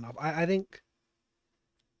this one up. I think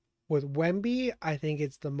with Wemby, I think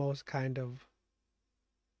it's the most kind of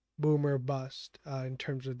boomer bust in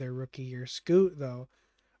terms of their rookie year. Scoot, though,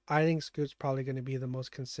 I think Scoot's probably going to be the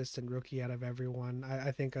most consistent rookie out of everyone.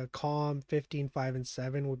 I think a calm 15, 5, and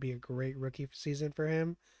 7 would be a great rookie season for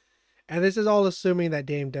him. And this is all assuming that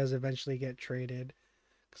Dame does eventually get traded.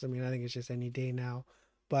 Because, I mean, I think it's just any day now.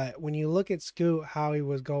 But when you look at Scoot, how he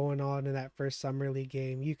was going on in that first Summer League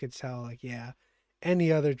game, you could tell, like, yeah,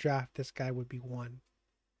 any other draft, this guy would be one.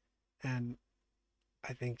 And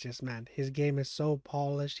I think just, man, his game is so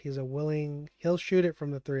polished. He'll shoot it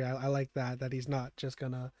from the three. I like that he's not just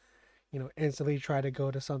going to, instantly try to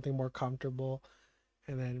go to something more comfortable.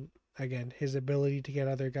 And then, again, his ability to get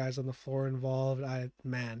other guys on the floor involved.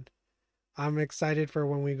 Man, I'm excited for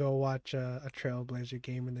when we go watch a Trailblazer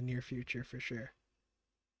game in the near future for sure.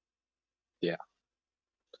 Yeah.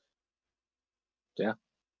 Yeah.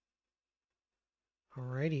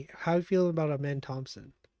 Alrighty. How you feel about Amen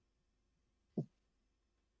Thompson?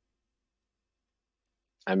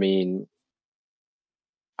 I mean,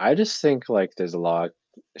 I just think like there's a lot of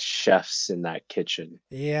chefs in that kitchen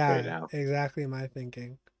right Yeah, now. exactly my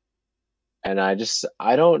thinking. And I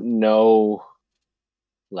don't know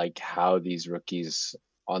like how these rookies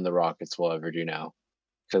on the Rockets will ever do now.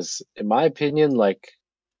 Because in my opinion, like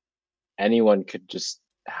anyone could just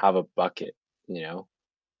have a bucket, you know?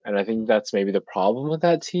 And I think that's maybe the problem with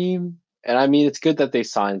that team. And I mean, it's good that they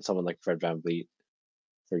signed someone like Fred VanVleet,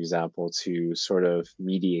 for example, to sort of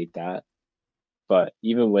mediate that. But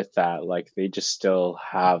even with that, like they just still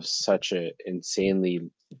have such a insanely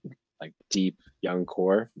like deep young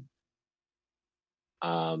core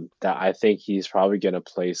that I think he's probably going to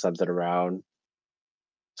play something around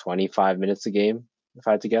 25 minutes a game, if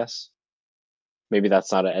I had to guess. Maybe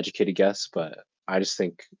that's not an educated guess, but I just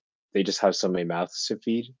think they just have so many mouths to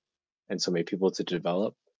feed and so many people to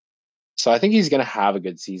develop. So I think he's going to have a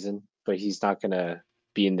good season, but he's not going to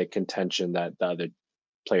be in the contention that the other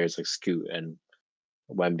players like Scoot and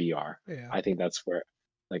Wemby are. Yeah. I think that's where,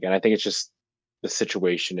 like, and I think it's just the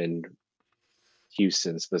situation in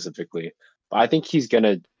Houston specifically. But I think he's going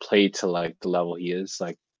to play to like the level he is.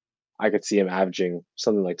 Like, I could see him averaging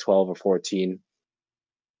something like 12 or 14.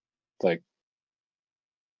 Like,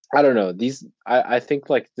 I don't know. I think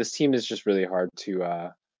like this team is just really hard to,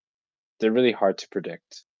 they're really hard to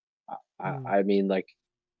predict. Hmm. I mean, like,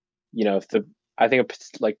 if I think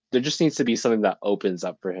like there just needs to be something that opens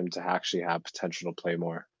up for him to actually have potential to play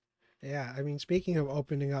more. Yeah, I mean, speaking of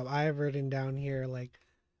opening up, I have written down here like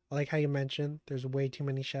I like how you mentioned there's way too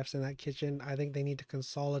many chefs in that kitchen. I think they need to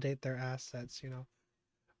consolidate their assets.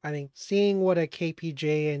 I think seeing what a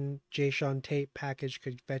KPJ and Jayshawn Tate package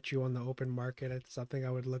could fetch you on the open market, it's something I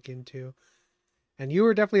would look into. And you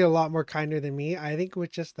were definitely a lot more kinder than me. I think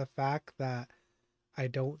with just the fact that I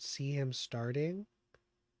don't see him starting,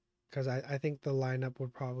 because I think the lineup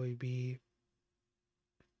would probably be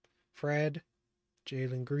Fred,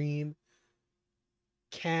 Jalen Green,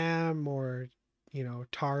 Cam, or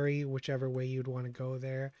Tari, whichever way you'd want to go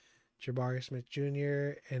there, Jabari Smith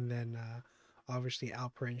Jr., and then obviously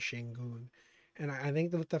Alperen Şengün. And I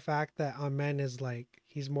think that the fact that Amen is like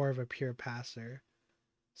he's more of a pure passer,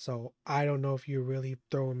 so I don't know if you really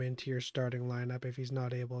throw him into your starting lineup if he's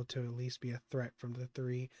not able to at least be a threat from the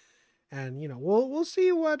three. And we'll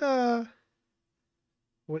see what Ime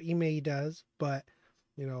does, but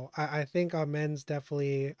I think Amen's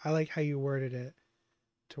definitely. I like how you worded it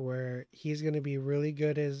to where he's going to be really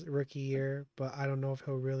good his rookie year, but I don't know if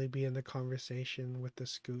he'll really be in the conversation with the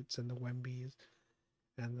Scoots and the Wembys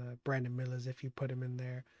and the Brandon Millers if you put him in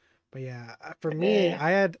there. But yeah, for me,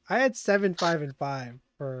 Yeah. I had 7, 5, and 5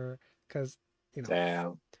 for because you know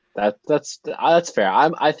Damn. That's fair.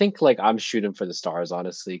 I think like I'm shooting for the stars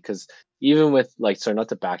honestly, because even with like, sorry, not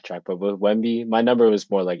to backtrack, but with Wemby, my number was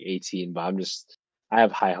more like 18. But I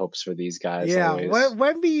have high hopes for these guys yeah, always.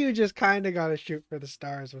 Wemby you just kind of got to shoot for the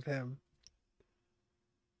stars with him.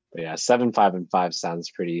 But yeah, 7, 5, and 5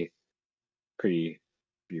 sounds pretty pretty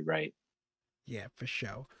right. Yeah, for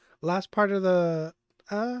sure. Last part of the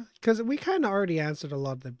because we kind of already answered a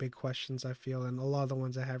lot of the big questions I feel, and a lot of the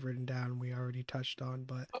ones I have written down we already touched on.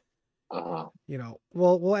 But Uh-huh.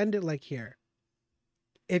 we'll end it like here.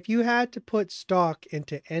 If you had to put stock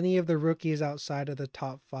into any of the rookies outside of the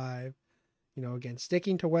top five, again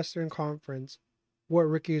sticking to Western Conference, what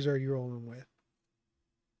rookies are you rolling with?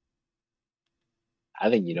 I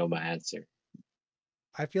think you know my answer.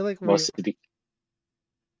 I feel like we, Mostly be,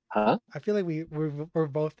 huh? I feel like we're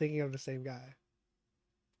both thinking of the same guy,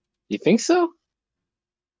 You think so?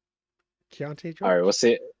 Keontae All right, we'll George.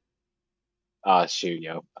 see. Ah, shoot,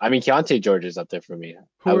 yo. I mean, Keontae George is up there for me.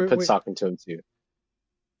 I Who would are put wait? stock into him too.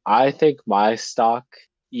 I think my stock,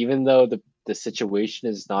 even though the situation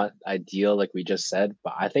is not ideal, like we just said,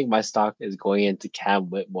 but I think my stock is going into Cam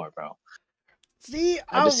Whitmore, bro. See,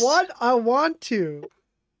 I just, I want to,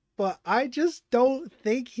 but I just don't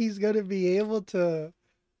think he's gonna be able to.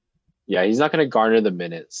 yeah, he's not going to garner the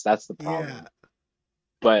minutes. That's the Yeah. problem.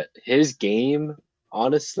 But his game,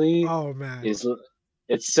 honestly, Oh man. is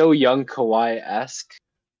it's so young Kawhi-esque,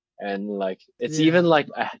 and like Yeah.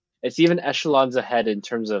 it's even echelons ahead in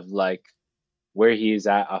terms of like where he's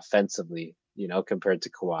at offensively, compared to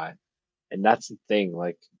Kawhi. And that's the thing.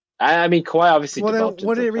 Like, I mean, Kawhi obviously Well then, developed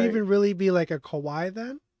would into a it player. even really be like a Kawhi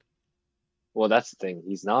then? Well, that's the thing.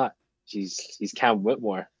 He's not. He's Cam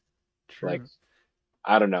Whitmore. Like, True.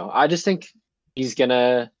 I don't know. I just think he's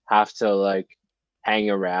gonna have to like hang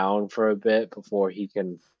around for a bit before he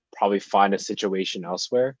can probably find a situation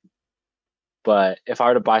elsewhere. But if I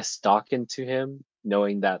were to buy stock into him,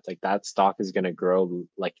 knowing that like that stock is gonna grow,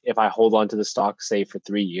 like if I hold on to the stock, say for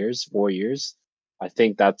 3 years, 4 years, I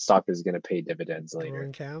think that stock is gonna pay dividends later.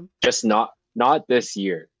 Growing Cam. Just not this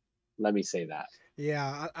year. Let me say that.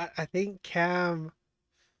 Yeah, I think Cam.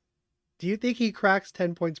 Do you think he cracks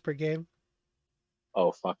 10 points per game?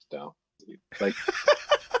 Oh fuck no. Dude. Like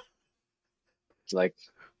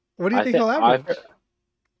What do you I think think he'll average?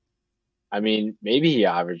 I mean maybe he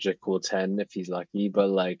averaged a cool 10 if he's lucky, but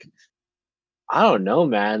like I don't know,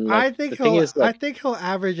 man. Like the thing is I like think he'll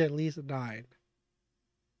average at least 9.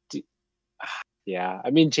 d- yeah, I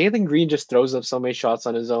mean Jalen Green just throws up so many shots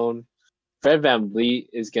on his own. Fred VanVleet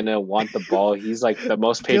is gonna want the ball. He's like the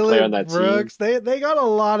most paid player on Dylan that team. Brooks, they got a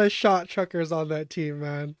lot of shot chuckers on that team,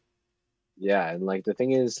 man. Yeah, and like the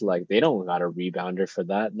thing is, like they don't got a rebounder for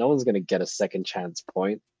that. No one's gonna get a second chance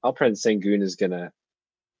point. Alperen Sengun is gonna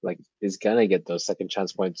get those second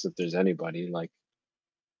chance points if there's anybody. Like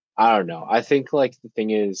I don't know. I think like the thing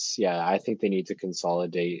is, yeah, I think they need to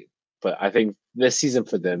consolidate. But I think this season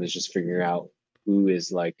for them is just figuring out who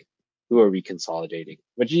are we consolidating.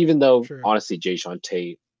 Which even though True. honestly, Jayshawn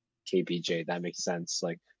Tate, KPJ, that makes sense.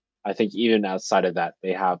 Like I think even outside of that,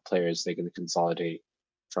 they have players they can consolidate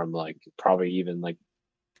from like probably even like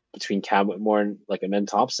between Cam Whitmore and like Amen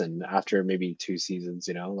Thompson after maybe 2 seasons.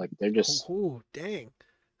 Like they're Oh, just. oh, dang.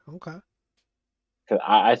 Okay. 'Cause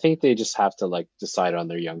I think they just have to like decide on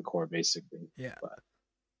their young core basically. Yeah. But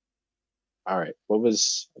all right. What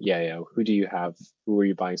was yeah. Who do you have? Who were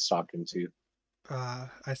you buying stock into?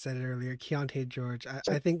 I said it earlier, Keontae George. I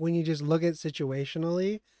So, think when you just look at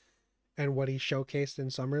situationally and what he showcased in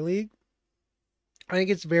Summer League, I think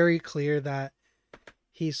it's very clear that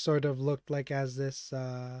he sort of looked like as this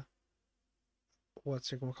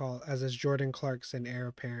what's it gonna call it, as his Jordan Clarkson heir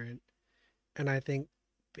apparent, and I think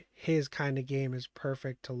his kind of game is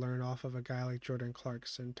perfect to learn off of a guy like Jordan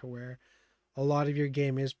Clarkson, to where a lot of your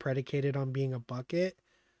game is predicated on being a bucket,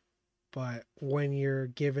 but when you're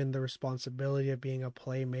given the responsibility of being a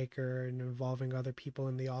playmaker and involving other people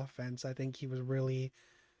in the offense, I think he was really,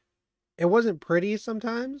 it wasn't pretty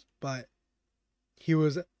sometimes, but he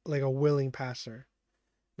was like a willing passer.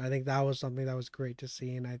 And I think that was something that was great to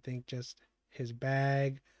see. And I think just his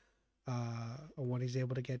bag, when he's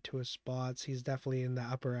able to get to his spots, he's definitely in the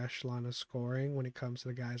upper echelon of scoring when it comes to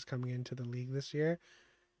the guys coming into the league this year.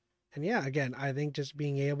 And yeah, again, I think just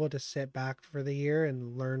being able to sit back for the year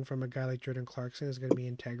and learn from a guy like Jordan Clarkson is going to be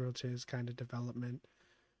integral to his kind of development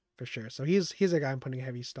for sure. So he's a guy I'm putting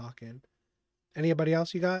heavy stock in. Anybody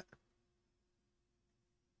else you got?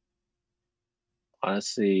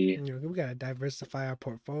 Honestly, You know, we gotta diversify our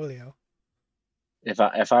portfolio. if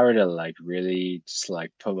I were to like really just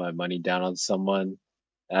like put my money down on someone,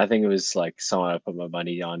 and I think it was like someone I put my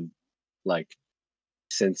money on, like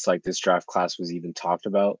since like this draft class was even talked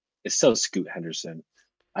about, it's still Scoot Henderson.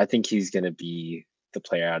 I think he's gonna be the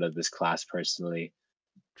player out of this class personally.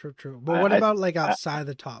 True, true. But what I, about like I outside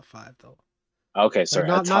the top five though? okay, Like sorry.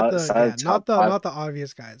 not the, Outside yeah, of the top five, not the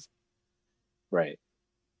obvious guys. right?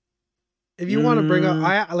 If you want to bring up, Mm,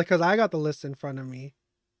 I like, cause I got the list in front of me.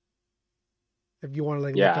 If you want to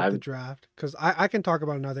like yeah, look up the I'm. draft, cause I can talk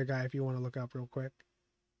about another guy if you want to look up real quick.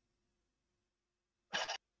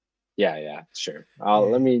 Yeah, yeah, sure. Yeah,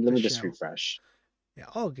 Let for me just sure. refresh. Yeah,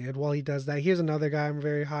 all good. While he does that, here's another guy I'm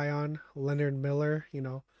very high on, Leonard Miller. You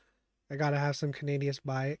know, I gotta have some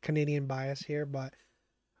Canadian bias here, but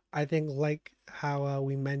I think like how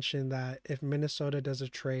we mentioned that if Minnesota does a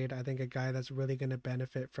trade, I think a guy that's really gonna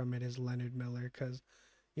benefit from it is Leonard Miller, because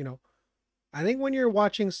you know I think when you're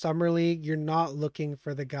watching Summer League, you're not looking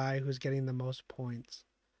for the guy who's getting the most points.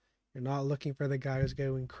 You're not looking for the guy who's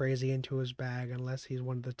going crazy into his bag unless he's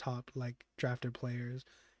one of the top like drafted players.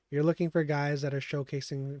 You're looking for guys that are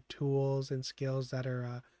showcasing tools and skills that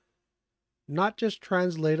are not just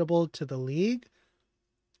translatable to the league,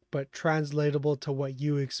 but translatable to what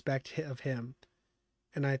you expect of him.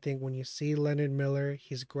 And I think when you see Leonard Miller,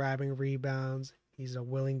 he's grabbing rebounds, he's a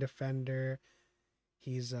willing defender,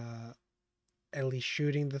 he's at least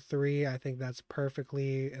shooting the three. I think that's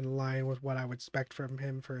perfectly in line with what I would expect from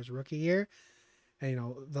him for his rookie year. And, you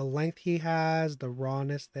know, the length he has, the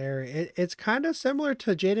rawness there, it's kind of similar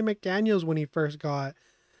to Jaden McDaniels when he first got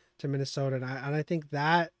to Minnesota. And I think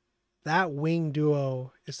that wing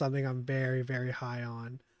duo is something I'm very, very high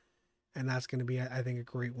on. And that's going to be, I think, a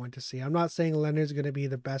great one to see. I'm not saying Leonard's going to be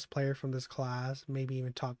the best player from this class, maybe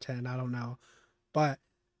even top 10. I don't know. But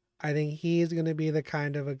I think he's going to be the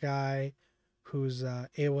kind of a guy who's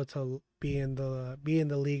able to be in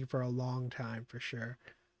the league for a long time for sure.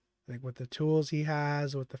 Like with the tools he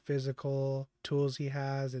has, with the physical tools he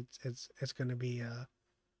has, it's going to be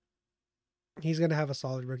he's going to have a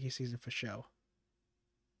solid rookie season for sure.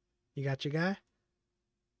 You got your guy?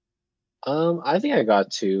 I think I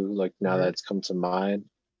got two. Like now that Word? it's come to mind.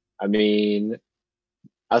 I mean,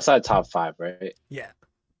 outside top five, right? Yeah.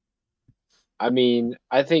 I mean,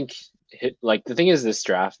 I think like the thing is this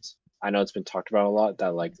draft. I know it's been talked about a lot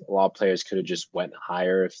that like a lot of players could have just went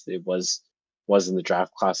higher if it was in the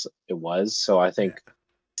draft class it was. So I Yeah. think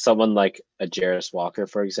someone like a Jarris Walker,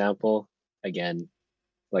 for example, again,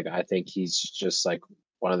 like I think he's just like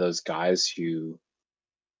one of those guys who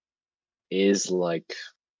is like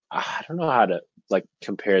I don't know how to like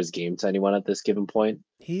compare his game to anyone at this given point,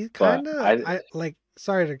 He but kind of I I like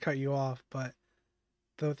sorry to cut you off, but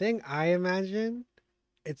the thing I imagine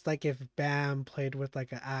it's like if Bam played with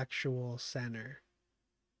like an actual center.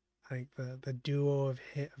 I think the duo of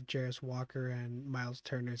Jarris Walker and Miles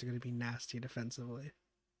Turner is going to be nasty defensively.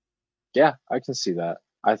 yeah, I can see that.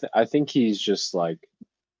 I think he's just like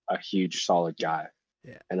a huge solid guy.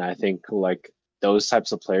 Yeah. And I think like those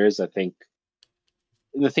types of players, I think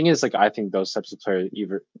the thing is like I think those types of players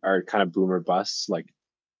either are kind of boomer busts. Like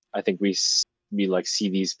I think we like see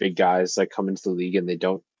these big guys like come into the league and they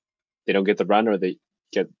don't get the run or they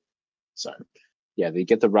get sorry. Yeah, they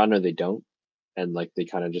get the run or they don't. And like they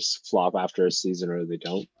kind of just flop after a season or they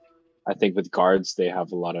don't. I think with guards they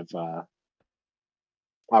have a lot of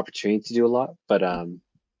opportunity to do a lot. But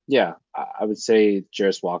yeah, I would say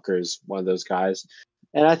Jarris Walker is one of those guys.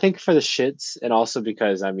 And I think for the shits, and also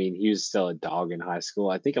because I mean he was still a dog in high school.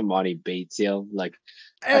 I think Amani Bates, like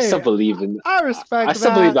I still Hey, believe in. I I respect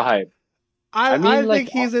still believe that. the hype. I I mean, like think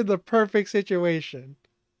he's in the perfect situation.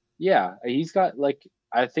 yeah, he's got like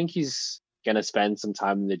I think he's gonna spend some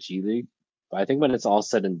time in the G League. But I think when it's all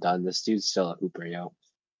said and done, this dude's still a hooper, yo.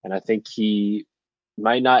 And I think he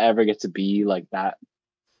might not ever get to be like that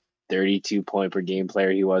 32 point per game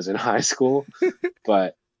player he was in high school,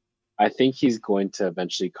 but I think he's going to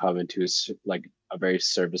eventually come into like a very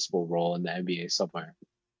serviceable role in the NBA somewhere.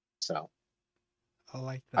 So I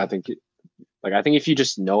like I that. think I think if you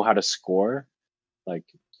just know how to score, like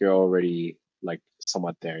you're already like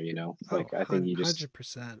somewhat there, you know? Oh, Like I think you just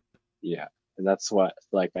 100%. yeah. And that's what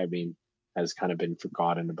like I mean has kind of been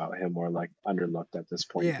forgotten about him or like underlooked at this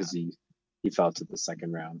point Yeah. because he fell to the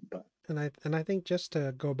second round. But And I think just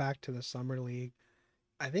to go back to the summer league,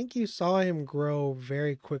 I think you saw him grow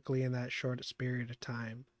very quickly in that shortest period of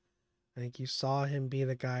time. I think you saw him be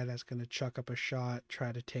the guy that's going to chuck up a shot,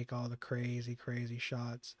 try to take all the crazy, crazy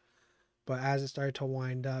shots. But as it started to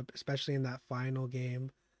wind up, especially in that final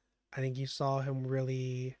game, I think you saw him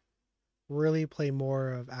really, really play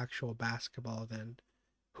more of actual basketball than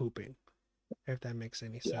hooping, if that makes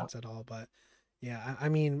any yeah. sense at all. But yeah, I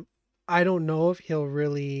mean, I don't know if he'll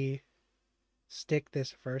really stick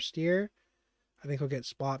this first year. I think he'll get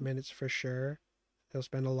spot minutes for sure. He'll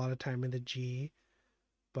spend a lot of time in the G,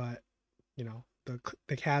 but you know the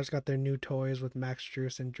Cavs got their new toys with Max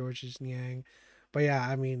Strus and Georges Niang. But yeah,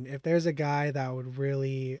 I mean, if there's a guy that would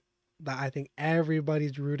really that I think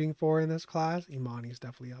everybody's rooting for in this class, Imani's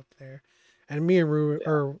definitely up there. And me and Ru, Yeah.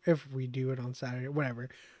 or if we do it on Saturday, whatever.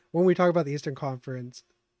 When we talk about the Eastern Conference,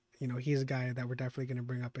 he's a guy that we're definitely going to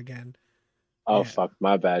bring up again. But Oh yeah, fuck,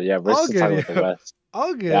 my bad. Yeah, we're all still talking good, about the yo. West.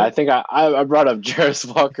 All Yeah, I good. think I brought up Jarris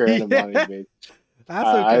Walker and Amani Yeah, Bates. that's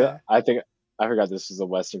okay. I think I forgot this was a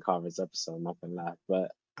Western Conference episode. I'm not gonna lie,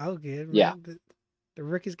 but All good, yeah, man. The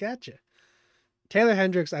rookies got you. Taylor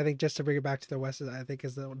Hendricks, I think, just to bring it back to the West, I think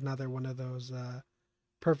is another one of those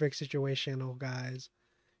perfect situational guys.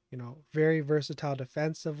 Very versatile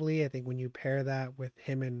defensively. I think when you pair that with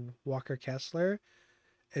him and Walker Kessler,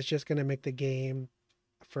 it's just going to make the game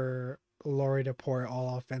for Laurie to pour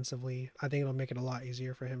all offensively. I think it'll make it a lot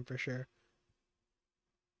easier for him for sure.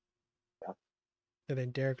 And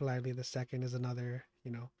then Derek Lively the second is another,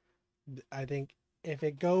 I think if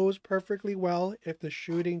it goes perfectly well, if the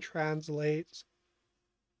shooting translates,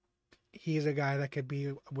 he's a guy that could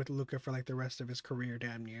be with Luka for like the rest of his career,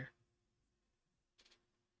 damn near.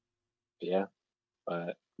 yeah.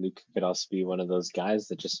 But Luke could also be one of those guys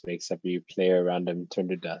that just makes every player around him turn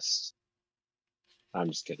to dust.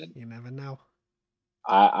 I'm just kidding. You never know.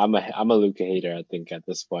 I'm a Luca hater. I think at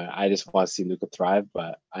this point, I just want to see Luca thrive,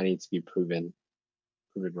 but I need to be proven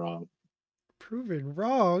wrong. Proven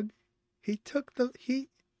wrong. He took the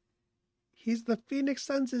he's the Phoenix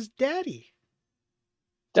Suns' daddy.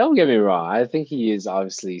 Don't get me wrong. I think he is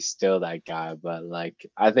obviously still that guy, but like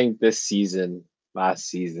I think this season, last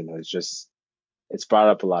season, was just it's brought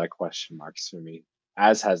up a lot of question marks for me,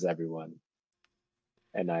 as has everyone.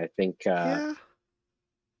 And I think Yeah.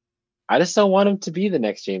 I just don't want him to be the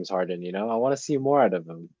next James Harden. You know, I want to see more out of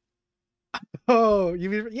him. Oh, you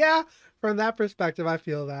mean yeah? From that perspective, I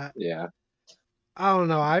feel that. Yeah. I don't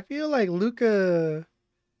know. I feel like Luca.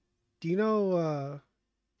 Do you know?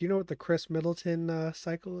 Do you know what the Chris Middleton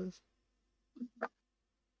cycle is?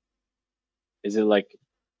 Is it like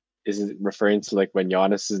is it referring to like when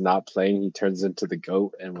Giannis is not playing, he turns into the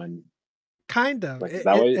goat, and when Kind of. like is It,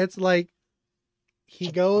 that it what? it's like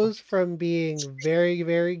he goes from being very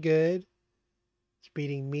very good to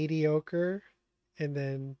being mediocre, and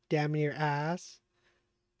then damn near ass,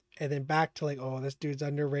 and then back to like, oh, this dude's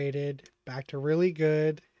underrated, back to really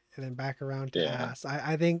good, and then back around to Yeah, ass.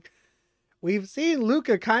 I think we've seen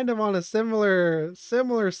Luca kind of on a similar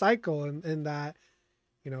cycle in that,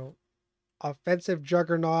 you know, offensive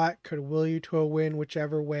juggernaut could will you to a win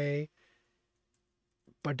whichever way,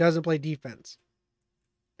 but doesn't play defense.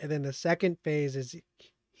 And then the second phase is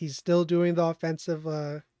he's still doing the offensive,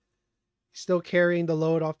 still carrying the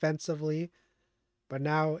load offensively. But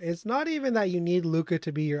now it's not even that you need Luca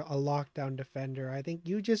to be a lockdown defender. I think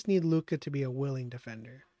you just need Luca to be a willing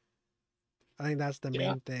defender. I think that's the yeah,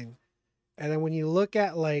 main thing. And then when you look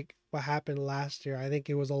at like what happened last year, I think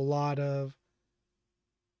it was a lot of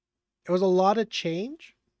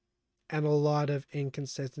change and a lot of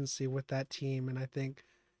inconsistency with that team. And I think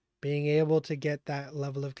being able to get that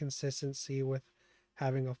level of consistency with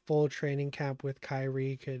having a full training camp with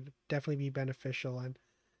Kyrie could definitely be beneficial. And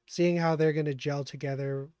seeing how they're going to gel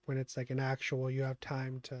together when it's like an actual, you have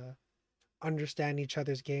time to understand each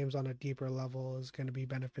other's games on a deeper level is going to be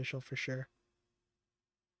beneficial for sure.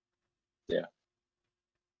 yeah,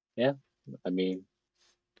 yeah. I mean,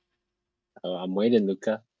 I'm waiting,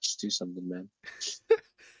 Luca. Just do something, man.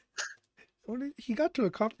 He got to a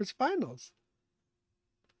conference finals.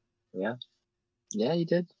 Yeah, yeah, you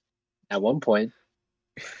did at one point.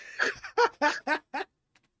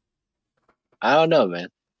 I don't know, man.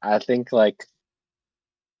 I think like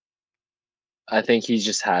I think he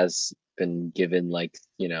just has been given like,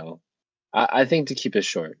 I think to keep it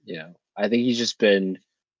short, I think he's just been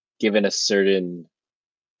given a certain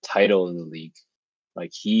title in the league.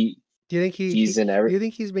 Like Do you think he's in do every you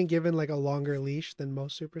think he's been given like a longer leash than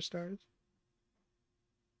most superstars?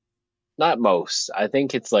 not most. I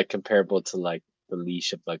think it's like comparable to like the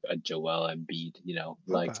leash of like a Joel Embiid,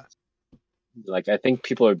 Okay. like I think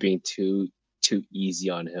people are being too easy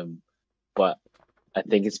on him, but I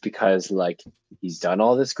think it's because like he's done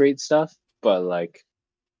all this great stuff, but like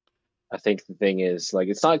I think the thing is like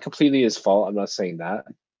it's not completely his fault. I'm not saying that.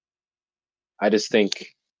 I just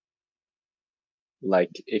think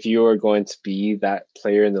like if you are going to be that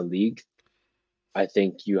player in the league, I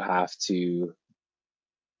think you have to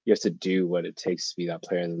do what it takes to be that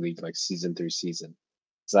player in the league like season through season.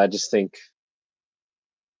 So I just think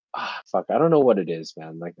fuck, I don't know what it is,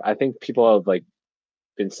 man. Like I think people have like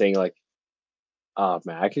been saying like, oh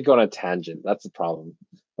man, I could go on a tangent. That's the problem.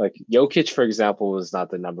 Like Jokic, for example, was not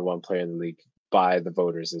the number one player in the league by the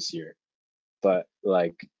voters this year. But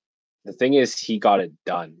like the thing is he got it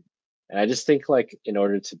done. And I just think like in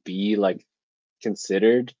order to be like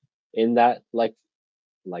considered in that like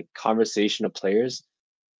conversation of players,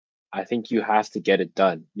 I think you have to get it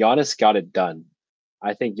done. Giannis got it done.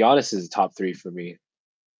 I think Giannis is top three for me.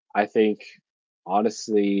 I think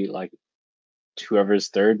honestly, like whoever's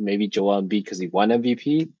third, maybe Joel Embiid because he won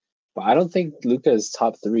MVP. But I don't think Luca is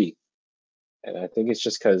top three. And I think it's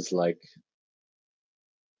just because like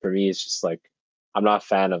for me it's just like I'm not a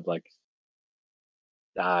fan of like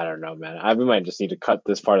I don't know, man. We might just need to cut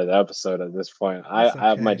this part of the episode at this point. It's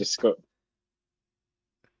I might okay. just go.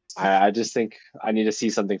 I just think I need to see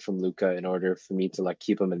something from Luca in order for me to like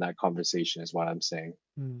keep him in that conversation. Is what I'm saying.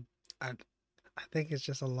 Hmm. I I think it's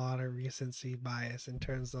just a lot of recency bias in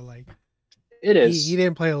terms of like It he is,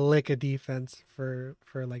 didn't play a lick of defense for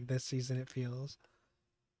like this season it feels.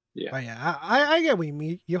 yeah, But yeah, I get what you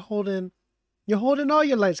mean. You're holding all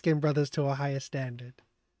your light skinned brothers to a higher standard.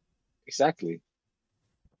 exactly.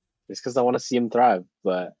 It's because I want to see him thrive,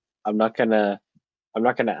 but I'm not gonna I'm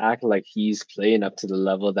not gonna act like he's playing up to the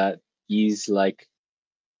level that he's like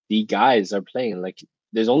the guys are playing. Like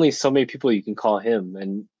there's only so many people you can call him,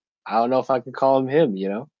 and I don't know if I can call him him.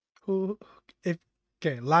 Who if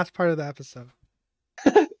okay, last part of the episode.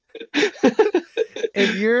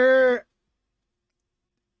 If you're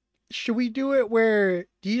should we do it where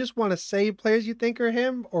do you just want to say players you think are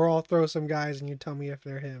him or I'll throw some guys and you tell me if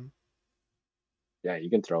they're him? Yeah, you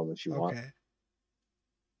can throw him if you want. Okay.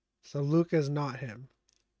 So Luca's not him.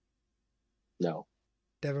 No,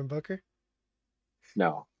 Devin Booker?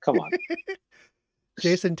 no, come on.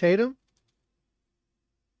 Jason Tatum?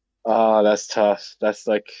 Oh, that's tough. That's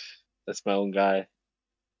my own guy.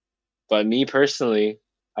 But me personally,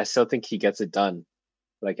 I still think he gets it done.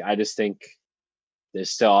 Like I just think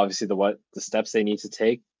there's still obviously the steps they need to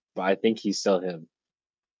take, but I think he's still him.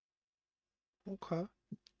 Okay.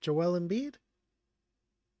 Joel Embiid?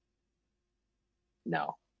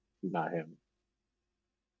 No, not him.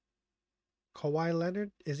 Kawhi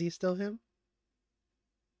Leonard? Is he still him?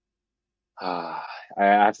 Ah, I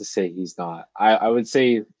have to say he's not. I would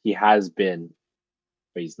say he has been,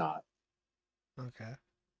 but he's not. Okay.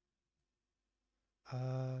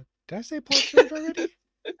 Did I say Paul George already?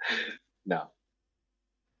 No,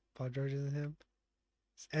 Paul George isn't him.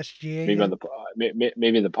 Is SGA maybe on him? the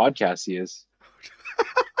maybe in the podcast he is.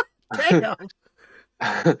 Damn.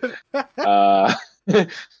 uh,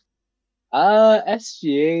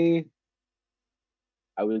 SGA,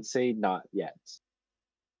 I would say not yet.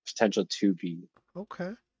 Potential to be.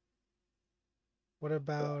 Okay. What Yeah,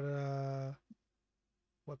 about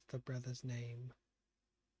what's the brother's name?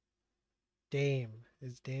 Dame.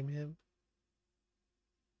 Is Dame him?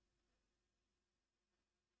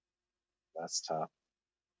 that's tough.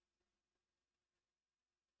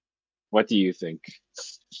 What do you think?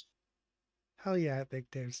 Hell yeah, I think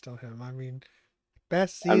Dame's still him. I mean,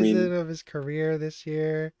 best I season mean, of his career this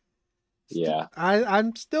year. yeah,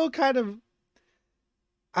 I'm still kind of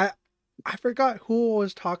I I forgot who I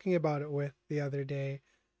was talking about it with the other day.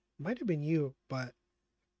 Might have been you, but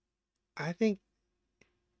I think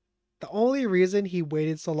the only reason he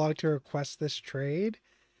waited so long to request this trade,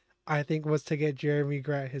 I think, was to get Jeremy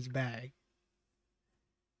Grant his bag.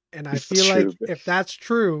 And I it's feel true. like if that's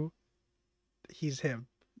true, he's him.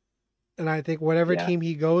 And I think whatever Yeah, team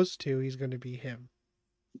he goes to, he's going to be him.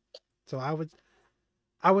 So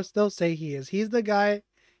I would still say he is. He's the guy.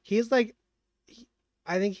 He's like,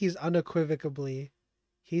 I think he's unequivocally,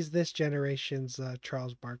 he's this generation's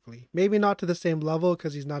Charles Barkley. Maybe not to the same level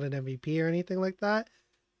because he's not an MVP or anything like that,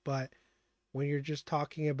 but when you're just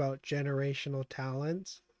talking about generational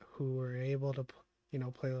talents who are able to,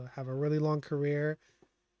 play, have a really long career,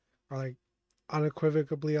 or like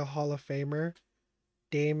unequivocally a Hall of Famer,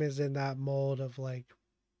 Dame is in that mold of like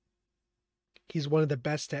he's one of the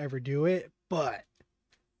best to ever do it. But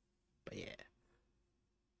yeah.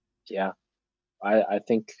 Yeah, I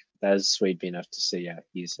think that has swayed me enough to say yeah,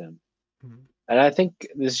 he's him. Mhm. And I think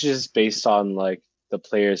this is just based on like the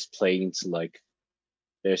players playing to like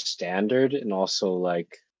their standard and also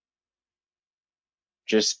like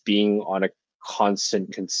just being on a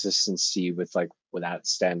constant consistency with that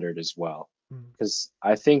standard as well. Mhm. Because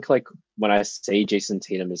I think like when I say Jason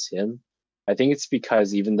Tatum is him, I think it's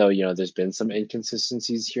because even though there's been some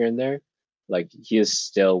inconsistencies here and there, like he has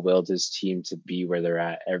still willed his team to be where they're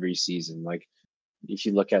at every season. Like if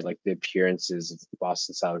you look at like the appearances of the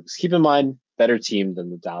Boston Celtics, keep in mind better team than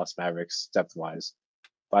the Dallas Mavericks depth wise,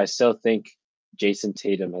 but I still think Jason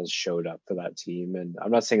Tatum has showed up for that team, and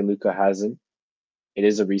I'm not saying Luka hasn't. It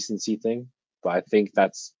is a recency thing, but I think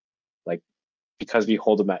that's like because we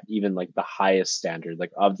hold him at even like the highest standard,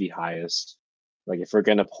 like of the highest. Like if we're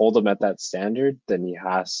gonna hold him at that standard, then he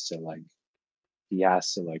has to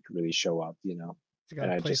really show up. He's got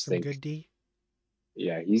And to I play just some think, good D.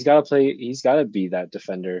 yeah, he's gotta be that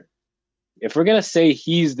defender. If we're gonna say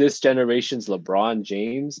he's this generation's LeBron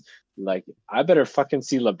James, like I better fucking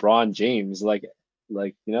see LeBron James. Like,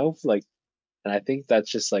 and I think that's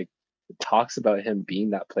just like it talks about him being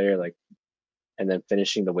that player, like and then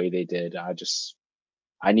finishing the way they did.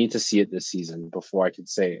 I need to see it this season before I can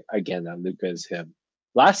say again that Luca is him.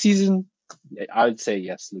 Last season, I would say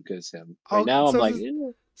yes, Luca is him. Right Oh, now, I'm so like,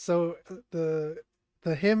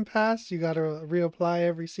 the him pass you got to reapply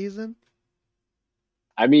every season.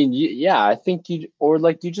 I mean, yeah, I think you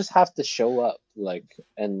just have to show up,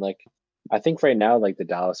 and I think right now, like the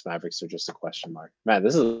Dallas Mavericks are just a question mark. Man,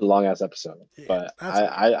 this is a long ass episode, Yeah, but that's I,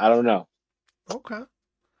 okay. I, I don't know. Okay.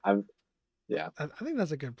 I'm Yeah, I think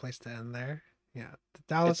that's a good place to end there. Yeah, the it's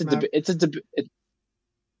Dallas a Mav debate. It's a debate.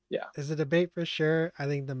 Yeah, is a debate for sure. I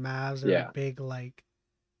think the Mavs are a yeah, big like.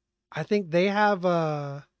 I think they have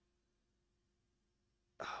a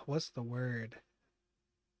what's the word?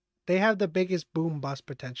 They have the biggest boom bust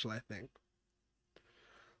potential. I think.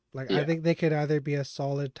 Like I yeah. think they could either be a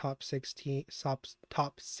solid top six team,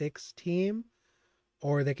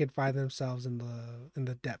 or they could find themselves in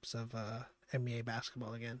the depths of NBA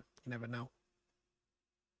basketball again. You never know.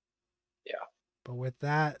 Yeah. But with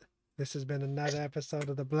that, this has been another episode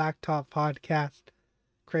of the Blacktop Podcast.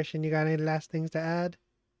 Christian, you got any last things to add?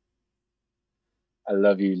 I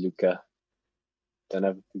love you, Luca. Don't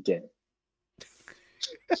ever forget.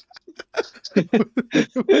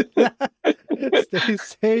 With that, stay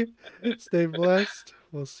safe, stay blessed.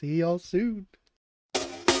 We'll see y'all soon.